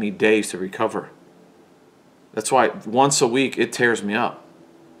sometimes take me days to recover. That's why once a week, it tears me up.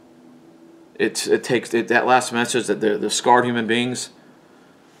 It takes that last message, that the scarred human beings.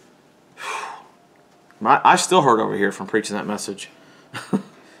 I still hurt over here from preaching that message.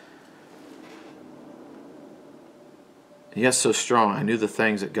 Yes, so strong. I knew the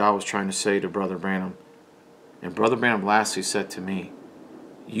things that God was trying to say to Brother Branham. And Brother Branham lastly said to me,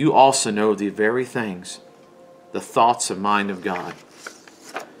 you also know the very things, the thoughts and mind of God.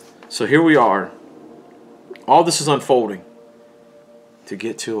 So here we are. All this is unfolding to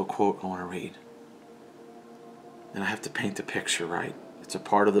get to a quote I want to read. And I have to paint the picture, right? It's a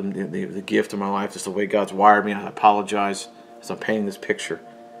part of the gift of my life. It's the way God's wired me. I apologize as I'm painting this picture.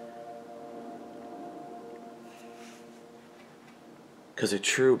 Because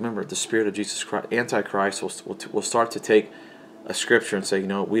remember, the Spirit of Jesus Christ, Antichrist, will start to take a scripture and say, you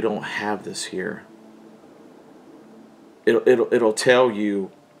know, we don't have this here. It'll tell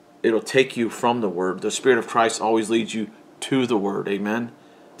you, it'll take you from the Word. The Spirit of Christ always leads you to the Word, amen?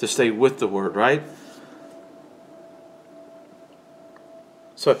 To stay with the Word, right?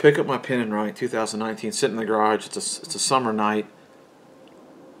 So I pick up my pen and write, 2019, sit in the garage, it's a summer night.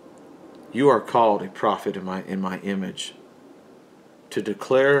 You are called a prophet in my image, to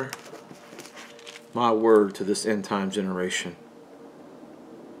declare my word to this end time generation.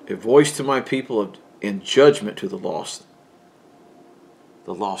 A voice to my people in judgment to the lost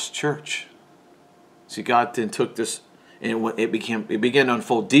church. See, God then took this, and it began to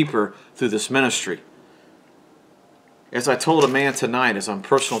unfold deeper through this ministry. As I told a man tonight, as I'm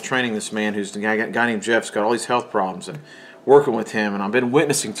personal training this man, who's a guy named Jeff's got all these health problems, and working with him, and I've been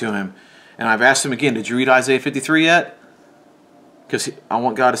witnessing to him, and I've asked him again, did you read Isaiah 53 yet? Because I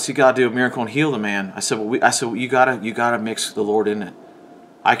want God to see God do a miracle and heal the man. I said, well, you gotta mix the Lord in it.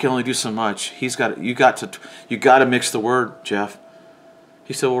 I can only do so much. You got to mix the word, Jeff.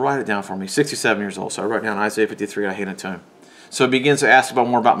 He said, well, write it down for me. 67 years old, so I wrote down Isaiah 53. I handed it to him. So he begins to ask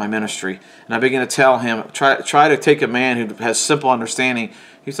more about my ministry, and I begin to tell him, try to take a man who has simple understanding.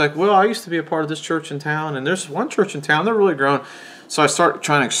 He's like, well, I used to be a part of this church in town, and there's one church in town. They're really growing. So I start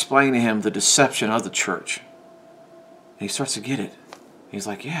trying to explain to him the deception of the church. And he starts to get it. He's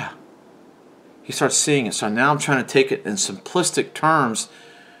like, yeah. He starts seeing it. So now I'm trying to take it in simplistic terms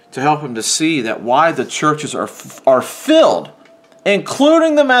to help him to see that why the churches are filled,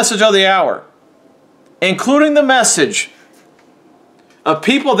 including the message of the hour, including the message of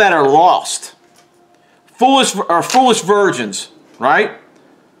people that are lost, foolish virgins, right?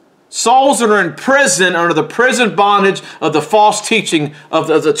 Souls that are in prison under the prison bondage of the false teaching of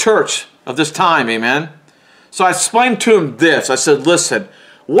the church of this time, amen? So I explained to him this. I said, listen,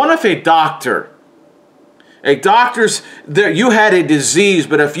 what if a doctor's there, you had a disease,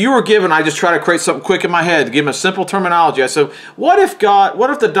 but if you were given, I just try to create something quick in my head to give him a simple terminology. I said, what if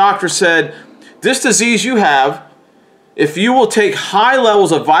the doctor said, this disease you have, if you will take high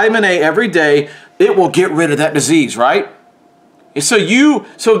levels of vitamin A every day, it will get rid of that disease, right?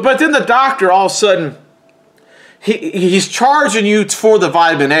 But then the doctor all of a sudden, he's charging you for the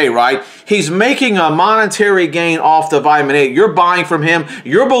vitamin A, right? He's making a monetary gain off the vitamin A. You're buying from him.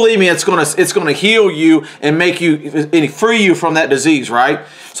 You're believing it's gonna heal you and make you and free you from that disease, right?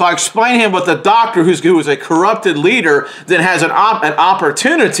 So I explain to him what the doctor, who is a corrupted leader, then has an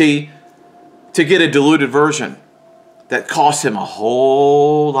opportunity to get a diluted version that costs him a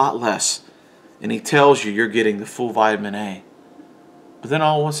whole lot less. And he tells you you're getting the full vitamin A. But then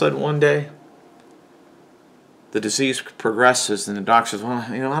all of a sudden one day, the disease progresses and the doctor says, well,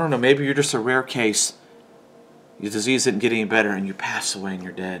 I don't know, maybe you're just a rare case. Your disease didn't get any better and you pass away and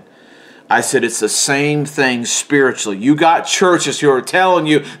you're dead. I said, it's the same thing spiritually. You got churches who are telling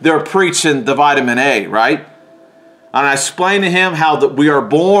you they're preaching the vitamin A, right? And I explained to him how that we are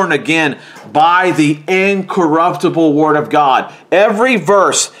born again by the incorruptible Word of God. Every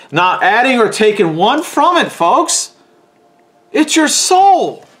verse, not adding or taking one from it, folks. It's your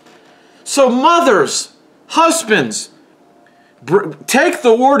soul. So mothers, husbands, take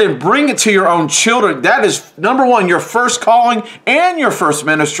the Word and bring it to your own children. That is, number one, your first calling and your first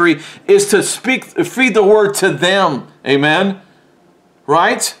ministry is to feed the Word to them. Amen?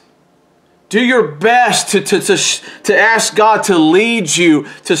 Right? Do your best to ask God to lead you,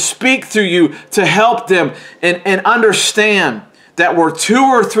 to speak through you, to help them, and understand that where 2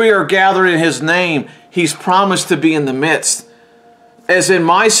 or 3 are gathered in His name, He's promised to be in the midst. As in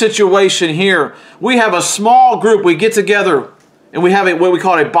my situation here, we have a small group. We get together and we have what we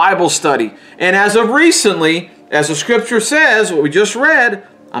call a Bible study. And as of recently, as the Scripture says, what we just read,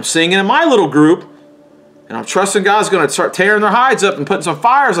 I'm seeing it in my little group, and I'm trusting God's going to start tearing their hides up and putting some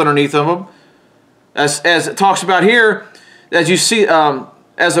fires underneath of them. As it talks about here, as you see,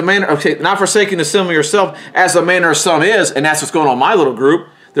 as a man, okay, not forsaking the assembly yourself, as a manner of some is, and that's what's going on in my little group.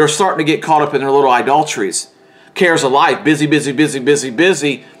 They're starting to get caught up in their little idolatries. Cares of life, busy, busy, busy, busy,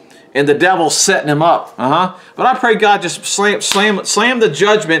 busy, and the devil's setting them up. But I pray God just slam the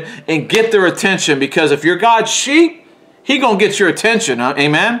judgment and get their attention, because if you're God's sheep, He gonna get your attention.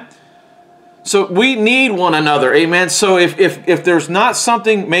 Amen. So we need one another. Amen. So if there's not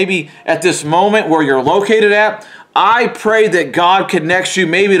something maybe at this moment where you're located at, I pray that God connects you.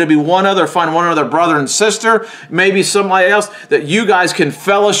 Maybe it'll be find one other brother and sister, maybe somebody else, that you guys can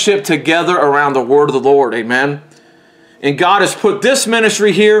fellowship together around the Word of the Lord. Amen. And God has put this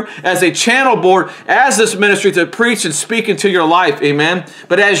ministry here as a channel board, as this ministry to preach and speak into your life. Amen.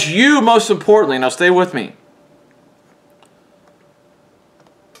 But as you, most importantly, now stay with me.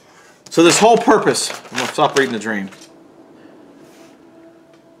 So this whole purpose, I'm going to stop reading the dream.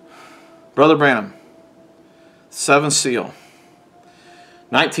 Brother Branham, 7th seal,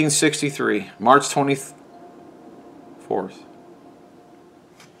 1963, March 24th.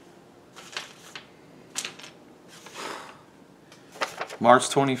 March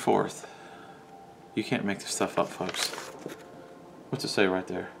 24th. You can't make this stuff up, folks. What's it say right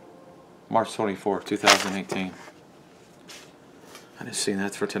there? March 24th, 2018. I just seen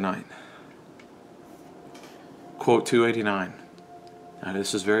that for tonight. Quote 289. Now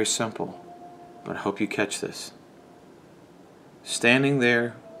this is very simple, but I hope you catch this. Standing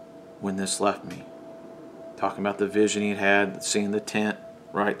there when this left me, talking about the vision he had, seeing the tent,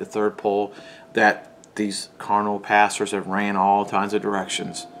 right, the third pole, that these carnal pastors have ran all kinds of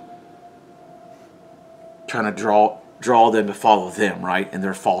directions, trying to draw them to follow them, right, in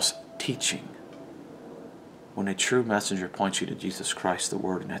their false teaching. When a true messenger points you to Jesus Christ, the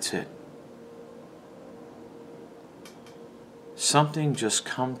Word, and that's it. Something just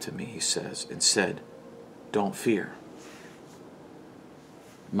come to me, he says, and said, don't fear.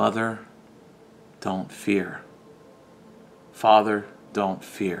 Mother, don't fear. Father, don't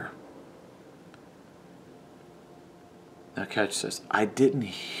fear. Now catch this. I didn't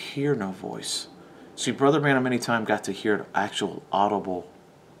hear no voice. See, Brother Branham many times got to hear an actual audible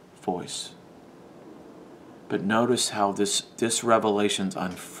voice. But notice how this revelation's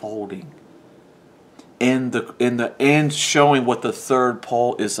unfolding. In the end, showing what the third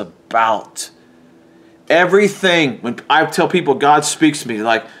pole is about. Everything, when I tell people God speaks to me,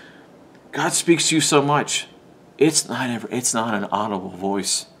 like, God speaks to you so much. It's not an audible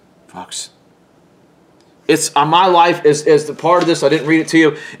voice, folks. It's my life is the part of this, I didn't read it to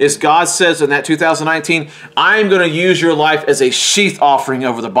you, is God says in that 2019, I'm going to use your life as a sheath offering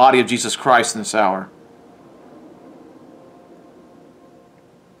over the body of Jesus Christ in this hour.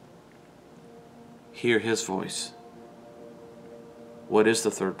 Hear His voice. What is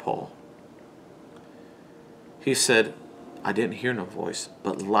the third pole? He said, I didn't hear no voice,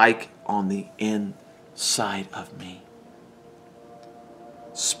 but like on the inside of me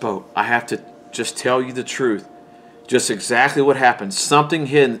spoke. I have to just tell you the truth. just exactly what happened. Something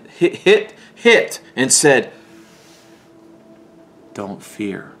hit and said, don't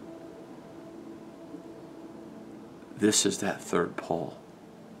fear. This is that third pole.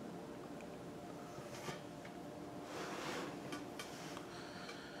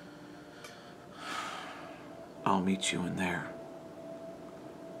 I'll meet you in there.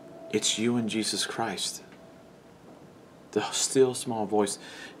 It's you and Jesus Christ. The still small voice.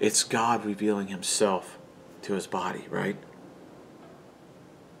 It's God revealing himself to his body, right?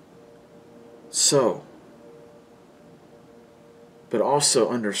 So, but also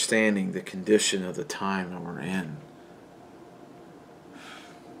understanding the condition of the time that we're in.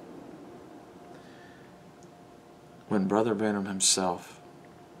 When Brother Branham himself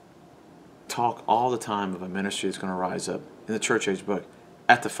talk all the time of a ministry that's going to rise up in the church age book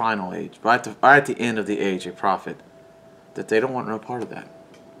at the final age, right at the end of the age, a prophet, that they don't want no part of that.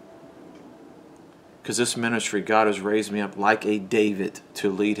 Because this ministry, God has raised me up like a David to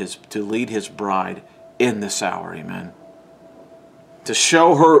lead his bride in this hour, amen. To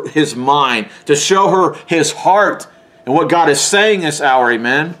show her his mind, to show her his heart and what God is saying this hour,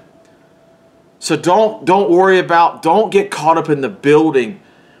 amen. So don't worry about, don't get caught up in the building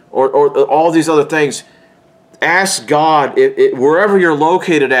or all these other things. Ask God, wherever you're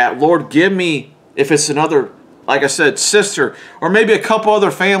located at, Lord, give me, if it's another, like I said, sister, or maybe a couple other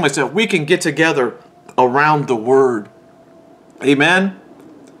families that we can get together around the Word. Amen?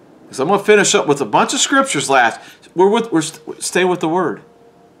 So I'm going to finish up with a bunch of scriptures last. Stay with the Word.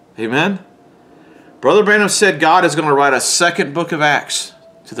 Amen? Brother Branham said God is going to write a second book of Acts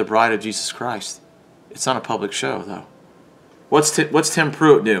to the bride of Jesus Christ. It's not a public show, though. What's Tim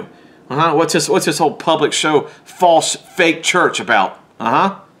Pruitt do? What's this whole public show, false, fake church about?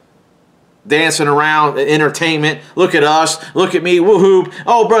 Dancing around, entertainment. Look at us. Look at me. Woohoo.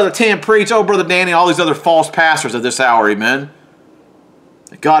 Oh, Brother Tim preach. Oh, Brother Danny. All these other false pastors of this hour. Amen.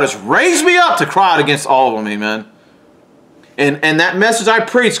 God has raised me up to cry out against all of them. Amen. And that message I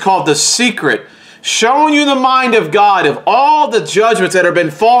preached called The Secret, showing you the mind of God of all the judgments that have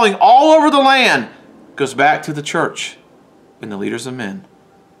been falling all over the land, goes back to the church and the leaders of men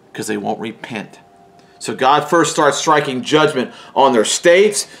because they won't repent. So God first starts striking judgment on their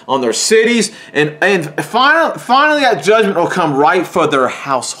states, on their cities, and finally that judgment will come right for their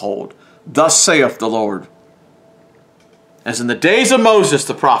household. Thus saith the Lord. As in the days of Moses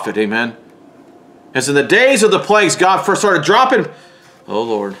the prophet, amen. As in the days of the plagues, God first started dropping, oh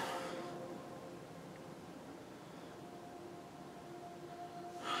Lord.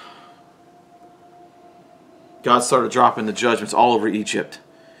 God started dropping the judgments all over Egypt.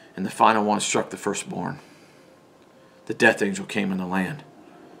 And the final one struck the firstborn. The death angel came in the land.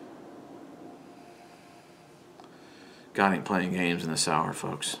 God ain't playing games in this hour,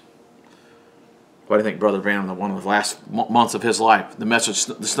 folks. Why do you think Brother Branham, one of the last months of his life, the message,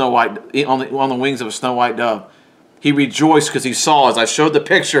 the snow white, on the wings of a snow white dove, he rejoiced because he saw, as I showed the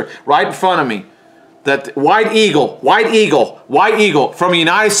picture right in front of me, that white eagle from the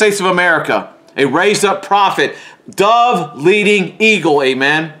United States of America, a raised up prophet, dove leading eagle,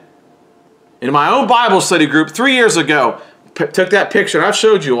 amen. In my own Bible study group 3 years ago, took that picture and I've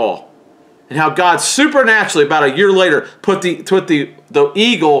showed you all. And how God supernaturally, about a year later, put the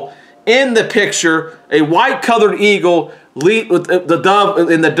eagle in the picture, a white colored eagle, with the dove,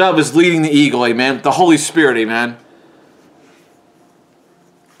 and the dove is leading the eagle, amen. The Holy Spirit, amen.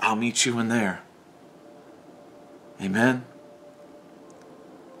 I'll meet you in there. Amen.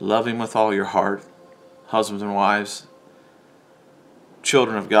 Love Him with all your heart, husbands and wives,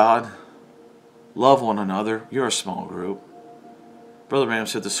 children of God. Love one another. You're a small group. Brother Branham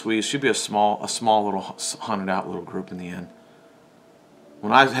said the Swedes should be a small little hunted out little group in the end.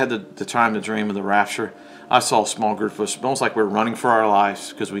 When I had the time to dream of the rapture, I saw a small group of us, almost like we were running for our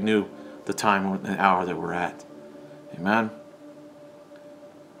lives because we knew the time and hour that we're at. Amen.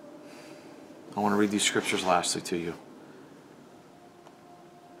 I want to read these scriptures lastly to you.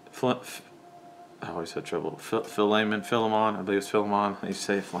 I always had trouble. Philemon, I believe it's Philemon. I used to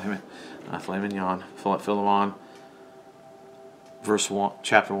say Philemon, not Philemon, Yon. Philemon,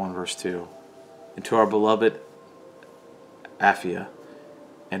 chapter 1, verse 2. And to our beloved Apphia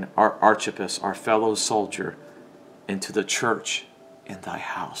and Archippus, our fellow soldier, and to the church in thy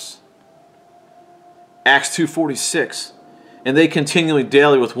house. Acts 2:46. And they continually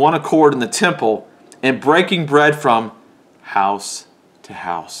daily with one accord in the temple and breaking bread from house to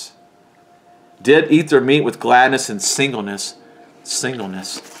house, did eat their meat with gladness and singleness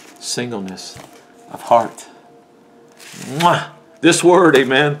of heart. Mwah! This word,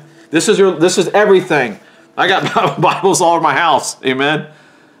 amen. This is everything. I got Bibles all over my house, amen.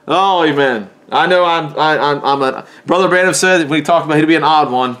 Oh, amen. I know I'm a... Brother Branham said, when he talked about he'd be an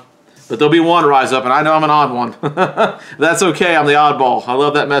odd one. But there'll be one rise up, and I know I'm an odd one. That's okay, I'm the oddball. I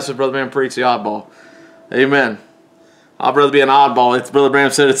love that message Brother Branham preached, the oddball. Amen. I'd rather be an oddball. Brother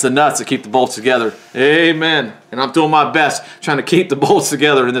Branham said it's the nuts that keep the bolts together. Amen. And I'm doing my best trying to keep the bolts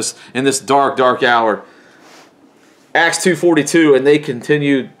together in this dark, dark hour. Acts 2:42, and they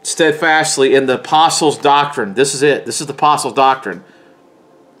continued steadfastly in the apostles' doctrine. This is it. This is the apostles' doctrine.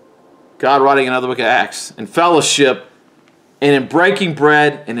 God writing another book of Acts. In fellowship, and in breaking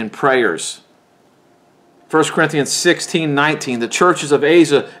bread, and in prayers. 1 Corinthians 16:19, the churches of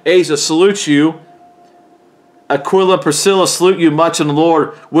Asia salute you. Aquila and Priscilla salute you much in the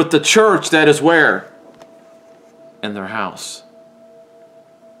Lord, with the church that is where? In their house.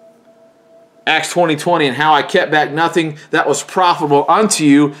 Acts 20:20, and how I kept back nothing that was profitable unto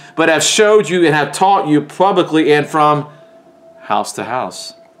you, but have showed you and have taught you publicly and from house to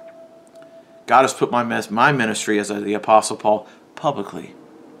house. God has put my ministry as the Apostle Paul publicly.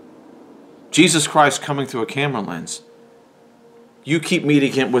 Jesus Christ coming through a camera lens. You keep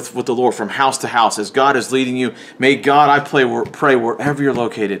meeting Him with the Lord from house to house as God is leading you. May God, I pray wherever you're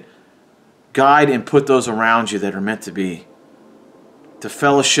located, guide and put those around you that are meant to be. To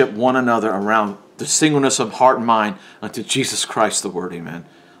fellowship one another around the singleness of heart and mind unto Jesus Christ the Word. Amen.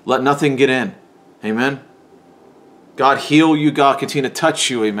 Let nothing get in. Amen. God heal you. God continue to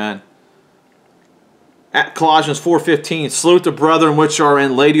touch you. Amen. At Colossians 4:15, salute the brethren which are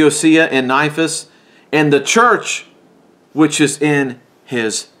in Laodicea and Nymphes, and the church which is in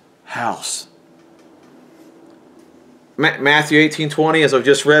His house. Matthew 18:20, as I've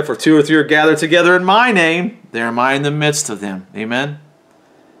just read, for 2 or 3 are gathered together in my name, there am I in the midst of them. Amen.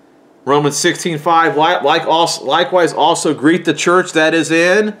 Romans 16:5, likewise also greet the church that is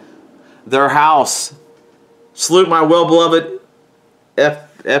in their house. Salute my well-beloved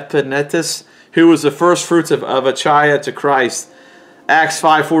Epaphras, who was the first fruits of Achaia to Christ. Acts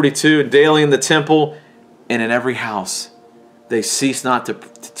 5:42, and daily in the temple and in every house they cease not to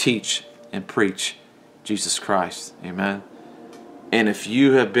teach and preach Jesus Christ. Amen. And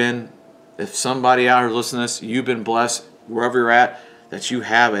if somebody out here listening to this, you've been blessed wherever you're at, that you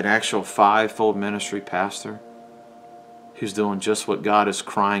have an actual 5-fold ministry pastor who's doing just what God is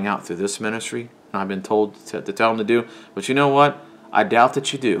crying out through this ministry, and I've been told to tell him to do. But you know what? I doubt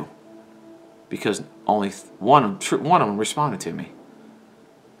that you do, because only one of them responded to me.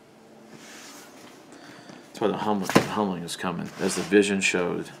 That's why the humbling is coming, as the vision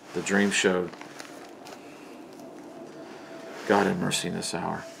showed, the dream showed. God have mercy in this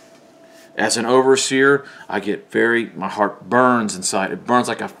hour. As an overseer, my heart burns inside. It burns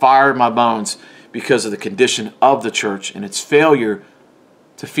like a fire in my bones because of the condition of the church and its failure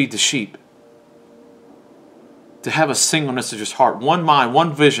to feed the sheep. To have a singleness of just heart, one mind,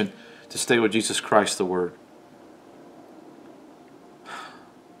 one vision, to stay with Jesus Christ, the Word.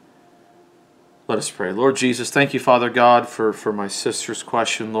 Let us pray. Lord Jesus, thank you, Father God, for my sister's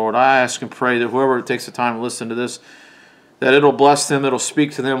question, Lord. I ask and pray that whoever takes the time to listen to this, that it'll bless them, it'll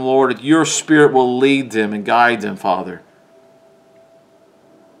speak to them, Lord, that your Spirit will lead them and guide them, Father.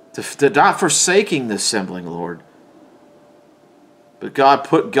 To not forsaking the assembling, Lord. But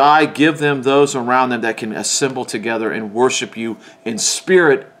God, give them those around them that can assemble together and worship you in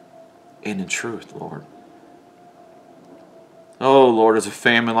spirit and in truth, Lord. Oh, Lord, there's a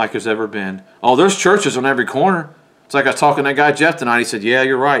famine like there's ever been. Oh, there's churches on every corner. It's like I was talking to that guy Jeff tonight. He said, yeah,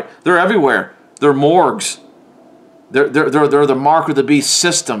 you're right. They're everywhere. They're morgues. They're the mark of the beast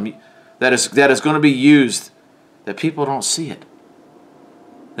system that is going to be used, that people don't see it.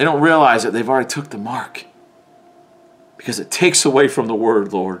 They don't realize that they've already took the mark. Because it takes away from the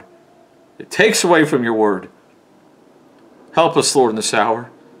Word, Lord. It takes away from your Word. Help us, Lord, in this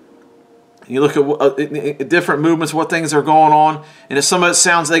hour. You look at different movements, what things are going on, and some of it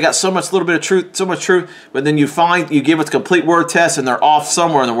sounds they got so much little bit of truth, so much truth, but then you give it a complete word test, and they're off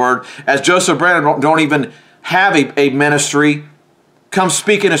somewhere in the Word. As Joseph Branham don't even have a ministry, come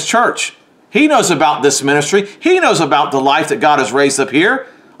speak in his church. He knows about this ministry. He knows about the life that God has raised up here.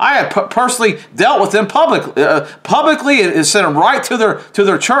 I have personally dealt with them publicly and sent them right to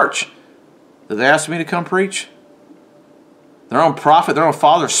their church. Did they ask me to come preach? Their own prophet, their own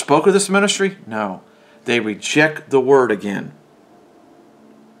father spoke of this ministry? No. They reject the Word again.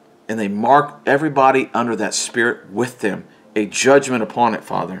 And they mark everybody under that spirit with them. A judgment upon it,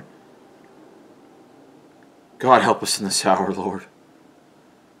 Father. God, help us in this hour, Lord.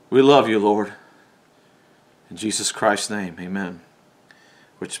 We love you, Lord. In Jesus Christ's name, amen.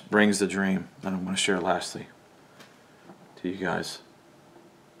 Which brings the dream that I'm going to share lastly to you guys.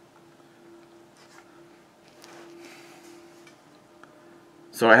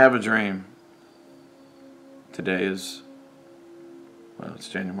 So I have a dream. Today is, well, it's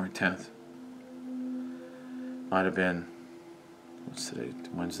January 10th. Might have been, what's today?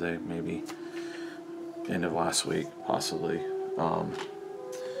 Wednesday, maybe. End of last week, possibly. I'm going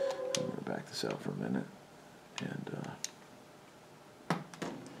to back this out for a minute. And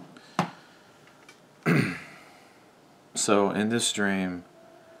so in this dream,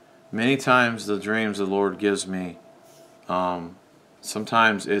 many times the dreams the Lord gives me,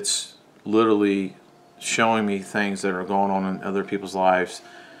 sometimes it's literally showing me things that are going on in other people's lives,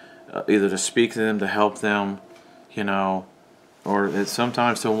 either to speak to them, to help them, you know, or it's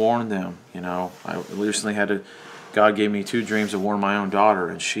sometimes to warn them, you know. I recently God gave me 2 dreams to warn my own daughter,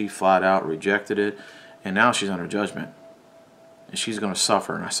 and she flat out rejected it, and now she's under judgment, and she's going to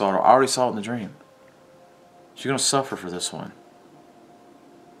suffer. And I already saw it in the dream. She's going to suffer for this one.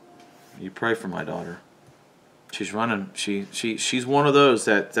 You pray for my daughter. She's running. She's one of those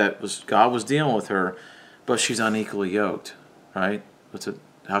that God was dealing with her, but she's unequally yoked, right?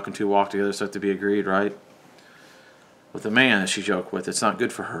 How can 2 walk together except to be agreed, right? With the man that she's yoked with, it's not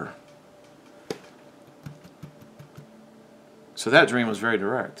good for her. So that dream was very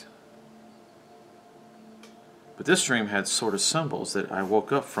direct. But this dream had sort of symbols that I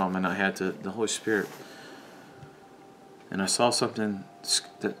woke up from, and I had the Holy Spirit. And I saw something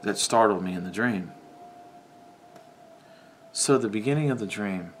that startled me in the dream. So the beginning of the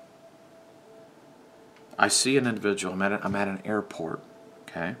dream, I see an individual. I'm at an airport.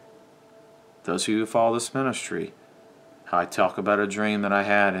 Okay? Those of you who follow this ministry, how I talk about a dream that I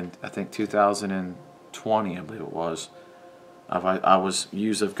had in, I think, 2020, I believe it was. I was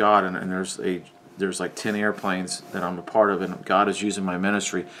used of God, and there's like 10 airplanes that I'm a part of, and God is using my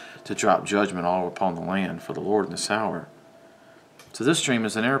ministry to drop judgment all upon the land for the Lord in this hour. So this dream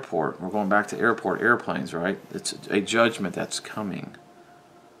is an airport. We're going back to airplanes, right? It's a judgment that's coming.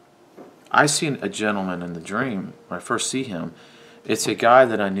 I see a gentleman in the dream. When I first see him, it's a guy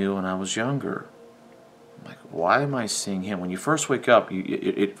that I knew when I was younger. I'm like, why am I seeing him? When you first wake up,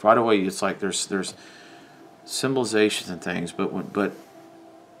 right away it's like there's symbolizations and things, but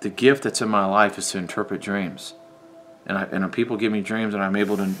the gift that's in my life is to interpret dreams. And when people give me dreams, and I'm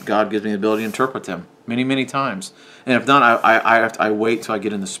able to, God gives me the ability to interpret them many times. And if not, I wait till I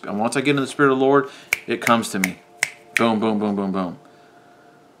get in the Spirit. Once I get in the Spirit of the Lord, it comes to me. Boom, boom, boom, boom, boom.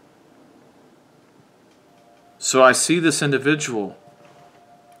 So I see this individual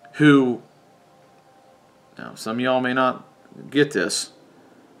who, now some of y'all may not get this,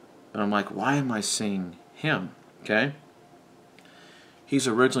 but I'm like, why am I seeing him? Okay? He's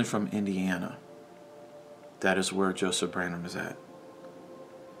originally from Indiana. That is where Joseph Branham is at.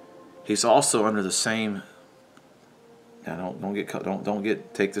 He's also under the same, now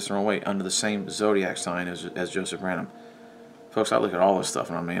take this the wrong way, under the same zodiac sign as Joseph Branham. Folks, I look at all this stuff,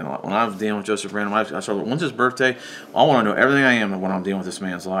 and I mean, when I was dealing with Joseph Branham, I started, when's his birthday? I want to know everything I am when I'm dealing with this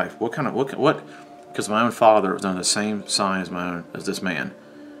man's life. Because my own father was under the same sign as this man.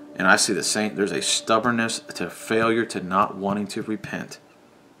 And I see the same, there's a stubbornness to failure to not wanting to repent.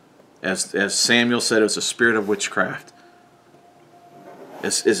 As Samuel said, it's a spirit of witchcraft.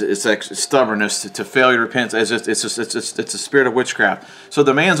 It's like stubbornness to failure to repent. It's a spirit of witchcraft. So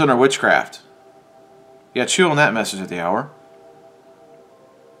the man's under witchcraft. Yeah, chew on that message at the hour.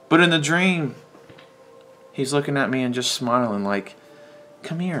 But in the dream, he's looking at me and just smiling like,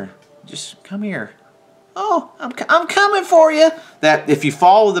 come here, just come here. Oh, I'm coming for you. That if you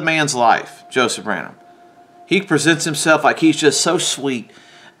follow the man's life, Joseph Branham, he presents himself like he's just so sweet.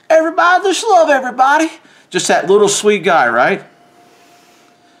 Everybody, just love everybody. Just that little sweet guy, right?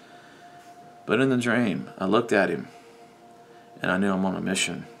 But in the dream, I looked at him, and I knew I'm on a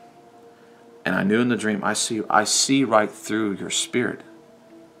mission. And I knew in the dream, I see right through your spirit,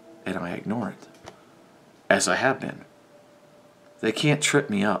 and I ignore it, as I have been. They can't trip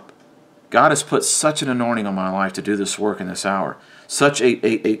me up. God has put such an anointing on my life to do this work in this hour. Such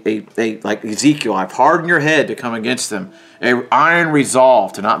like Ezekiel, I've hardened your head to come against them. An iron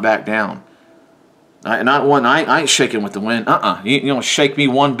resolve to not back down. I ain't shaking with the wind. You don't shake me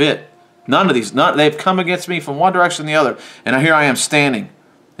one bit. None of these. They've come against me from one direction to the other. And here I am standing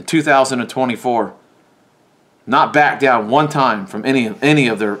in 2024. Not back down one time from any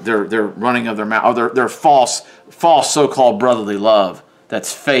of their running of their mouth, or their false so-called brotherly love.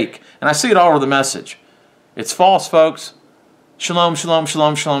 That's fake. And I see it all over the message. It's false, folks. Shalom, shalom,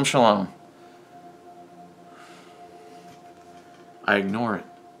 shalom, shalom, shalom. I ignore it.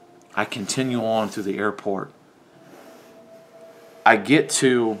 I continue on through the airport. I get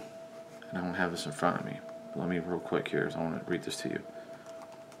to, and I don't have this in front of me. Let me real quick here. I want to read this to you.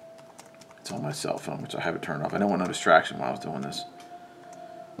 It's on my cell phone, which I have it turned off. I don't want no distraction while I was doing this.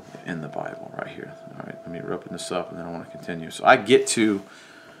 in the Bible right here. All right, let me open this up and then I want to continue. So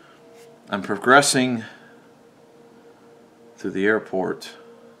I'm progressing through the airport.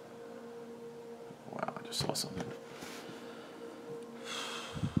 Wow, I just saw something.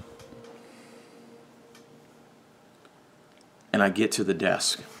 And I get to the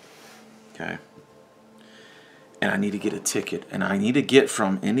desk, okay? And I need to get a ticket. And I need to get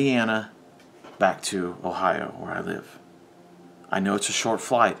from Indiana back to Ohio, where I live. I know it's a short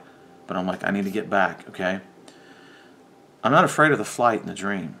flight, but I'm like, I need to get back, okay? I'm not afraid of the flight in the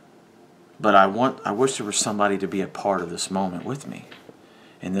dream, but I wish there was somebody to be a part of this moment with me.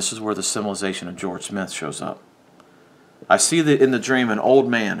 And this is where the symbolization of George Smith shows up. I see that in the dream an older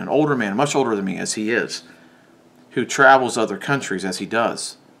man, much older than me as he is, who travels other countries as he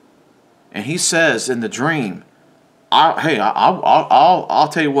does. And he says in the dream, I'll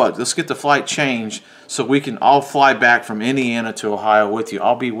tell you what, let's get the flight changed so I'll fly back from Indiana to Ohio with you.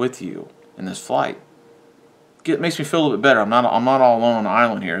 I'll be with you in this flight. It makes me feel a little bit better. I'm not all alone on the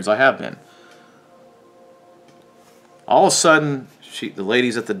island here as I have been. All of a sudden, the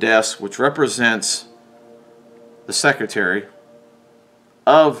lady's at the desk, which represents the secretary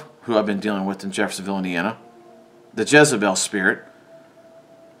of who I've been dealing with in Jeffersonville, Indiana, the Jezebel spirit.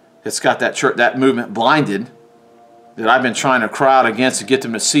 It's got that movement blinded that I've been trying to crowd against to get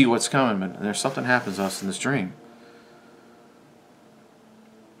them to see what's coming. But there's something happens to us in this dream.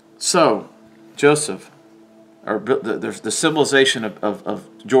 So, Joseph, or the symbolization of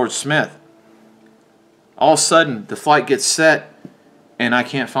George Smith, all of a sudden the flight gets set and I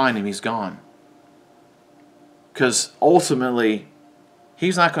can't find him. He's gone. Because ultimately,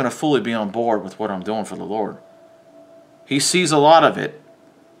 he's not going to fully be on board with what I'm doing for the Lord. He sees a lot of it.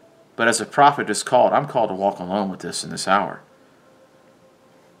 But as a prophet is called, I'm called to walk alone with this in this hour.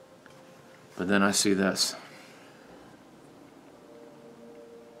 But then I see this.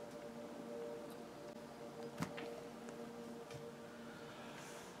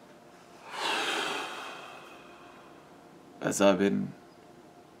 As I've been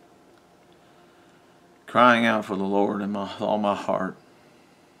crying out for the Lord in all my heart,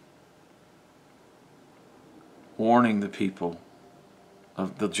 warning the people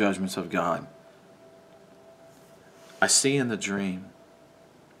of the judgments of God, I see in the dream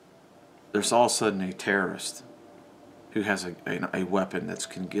there's all of a sudden a terrorist who has a weapon that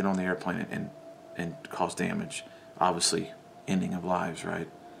can get on the airplane and cause damage, obviously ending of lives, right?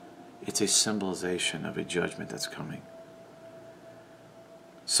 It's a symbolization of a judgment that's coming.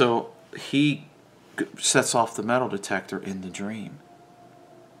 So he sets off the metal detector in the dream.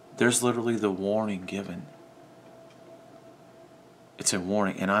 There's literally the warning given. It's a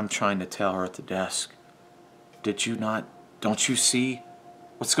warning, and I'm trying to tell her at the desk, don't you see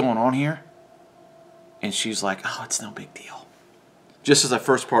what's going on here? And she's like, oh, it's no big deal. Just as the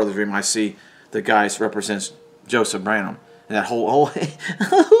first part of the dream, I see the guy represents Joseph Branham, and that whole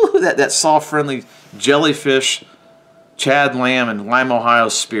that soft, friendly jellyfish, Chad Lamb, and Lime, Ohio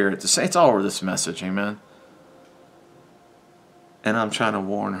spirit. It's all over this message, amen? And I'm trying to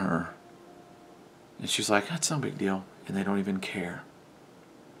warn her. And she's like, that's no big deal. And they don't even care.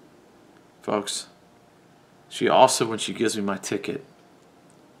 Folks, she also, when she gives me my ticket,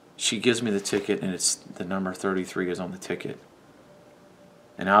 she gives me the ticket and it's the number 33 is on the ticket.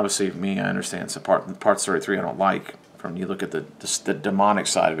 And obviously, me, I understand it's parts 33 I don't like. From you look at the demonic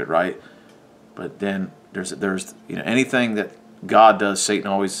side of it, right? But then there's anything that God does, Satan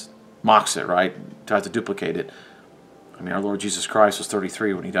always mocks it, right? Tries to duplicate it. I mean, our Lord Jesus Christ was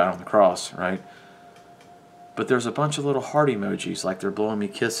 33 when he died on the cross, right? But there's a bunch of little heart emojis like they're blowing me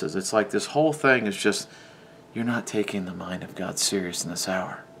kisses. It's like this whole thing is just, you're not taking the mind of God serious in this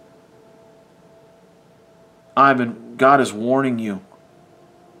hour. God is warning you.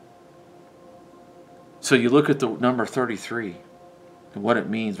 So you look at the number 33 and what it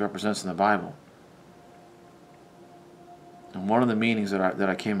means, represents in the Bible. And one of the meanings that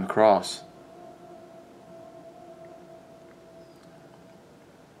I came across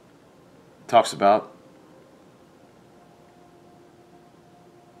talks about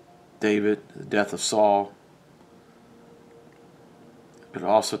David, the death of Saul. But it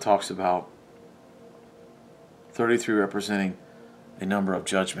also talks about 33 representing a number of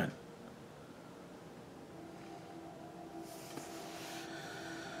judgment.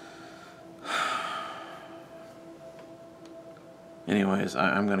 Anyways,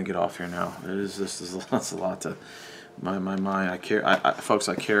 I'm going to get off here now. That's a lot to my mind. I carry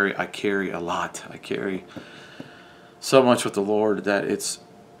a lot. I carry so much with the Lord that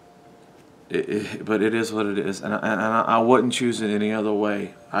but it is what it is, and I wouldn't choose it any other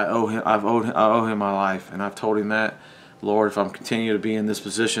way. I owe him my life, and I've told him that. Lord, if I'm continuing to be in this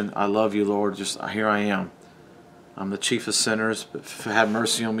position, I love you, Lord. Just here I am. I'm the chief of sinners, but have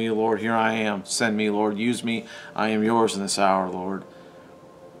mercy on me, Lord. Here I am. Send me, Lord. Use me. I am yours in this hour, Lord.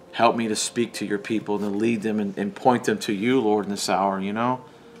 Help me to speak to your people and to lead them and point them to you, Lord, in this hour, you know?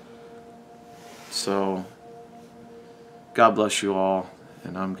 So, God bless you all,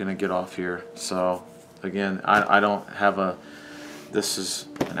 and I'm going to get off here. So, again, I don't have a... This is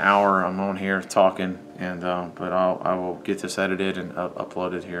an hour I'm on here talking, and but I will get this edited and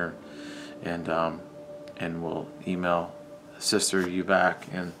uploaded here, and we'll email Sister you back,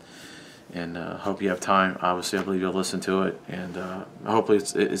 and hope you have time. Obviously, I believe you'll listen to it, and hopefully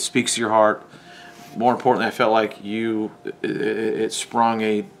it speaks to your heart. More importantly, I felt like it sprung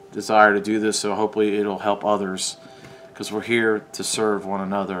a desire to do this, so hopefully it'll help others, because we're here to serve one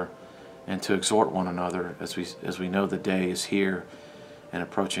another and to exhort one another as we know the day is here and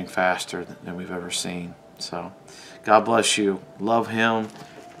approaching faster than we've ever seen. So, God bless you. Love Him.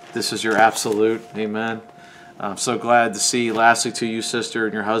 This is your absolute. Amen. I'm so glad to see, lastly, to you, sister,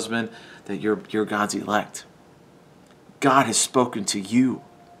 and your husband, that you're God's elect. God has spoken to you.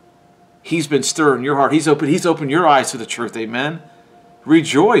 He's been stirring your heart. He's opened your eyes to the truth. Amen.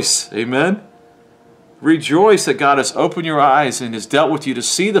 Rejoice. Amen. Rejoice that God has opened your eyes and has dealt with you to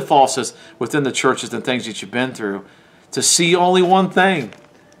see the falseness within the churches and things that you've been through. To see only one thing.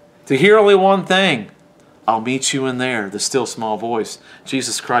 To hear only one thing. I'll meet you in there, the still small voice.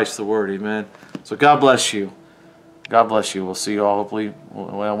 Jesus Christ, the Word. Amen. So God bless you. God bless you. We'll see you all hopefully,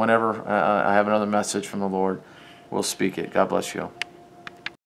 well, whenever I have another message from the Lord, we'll speak it. God bless you all.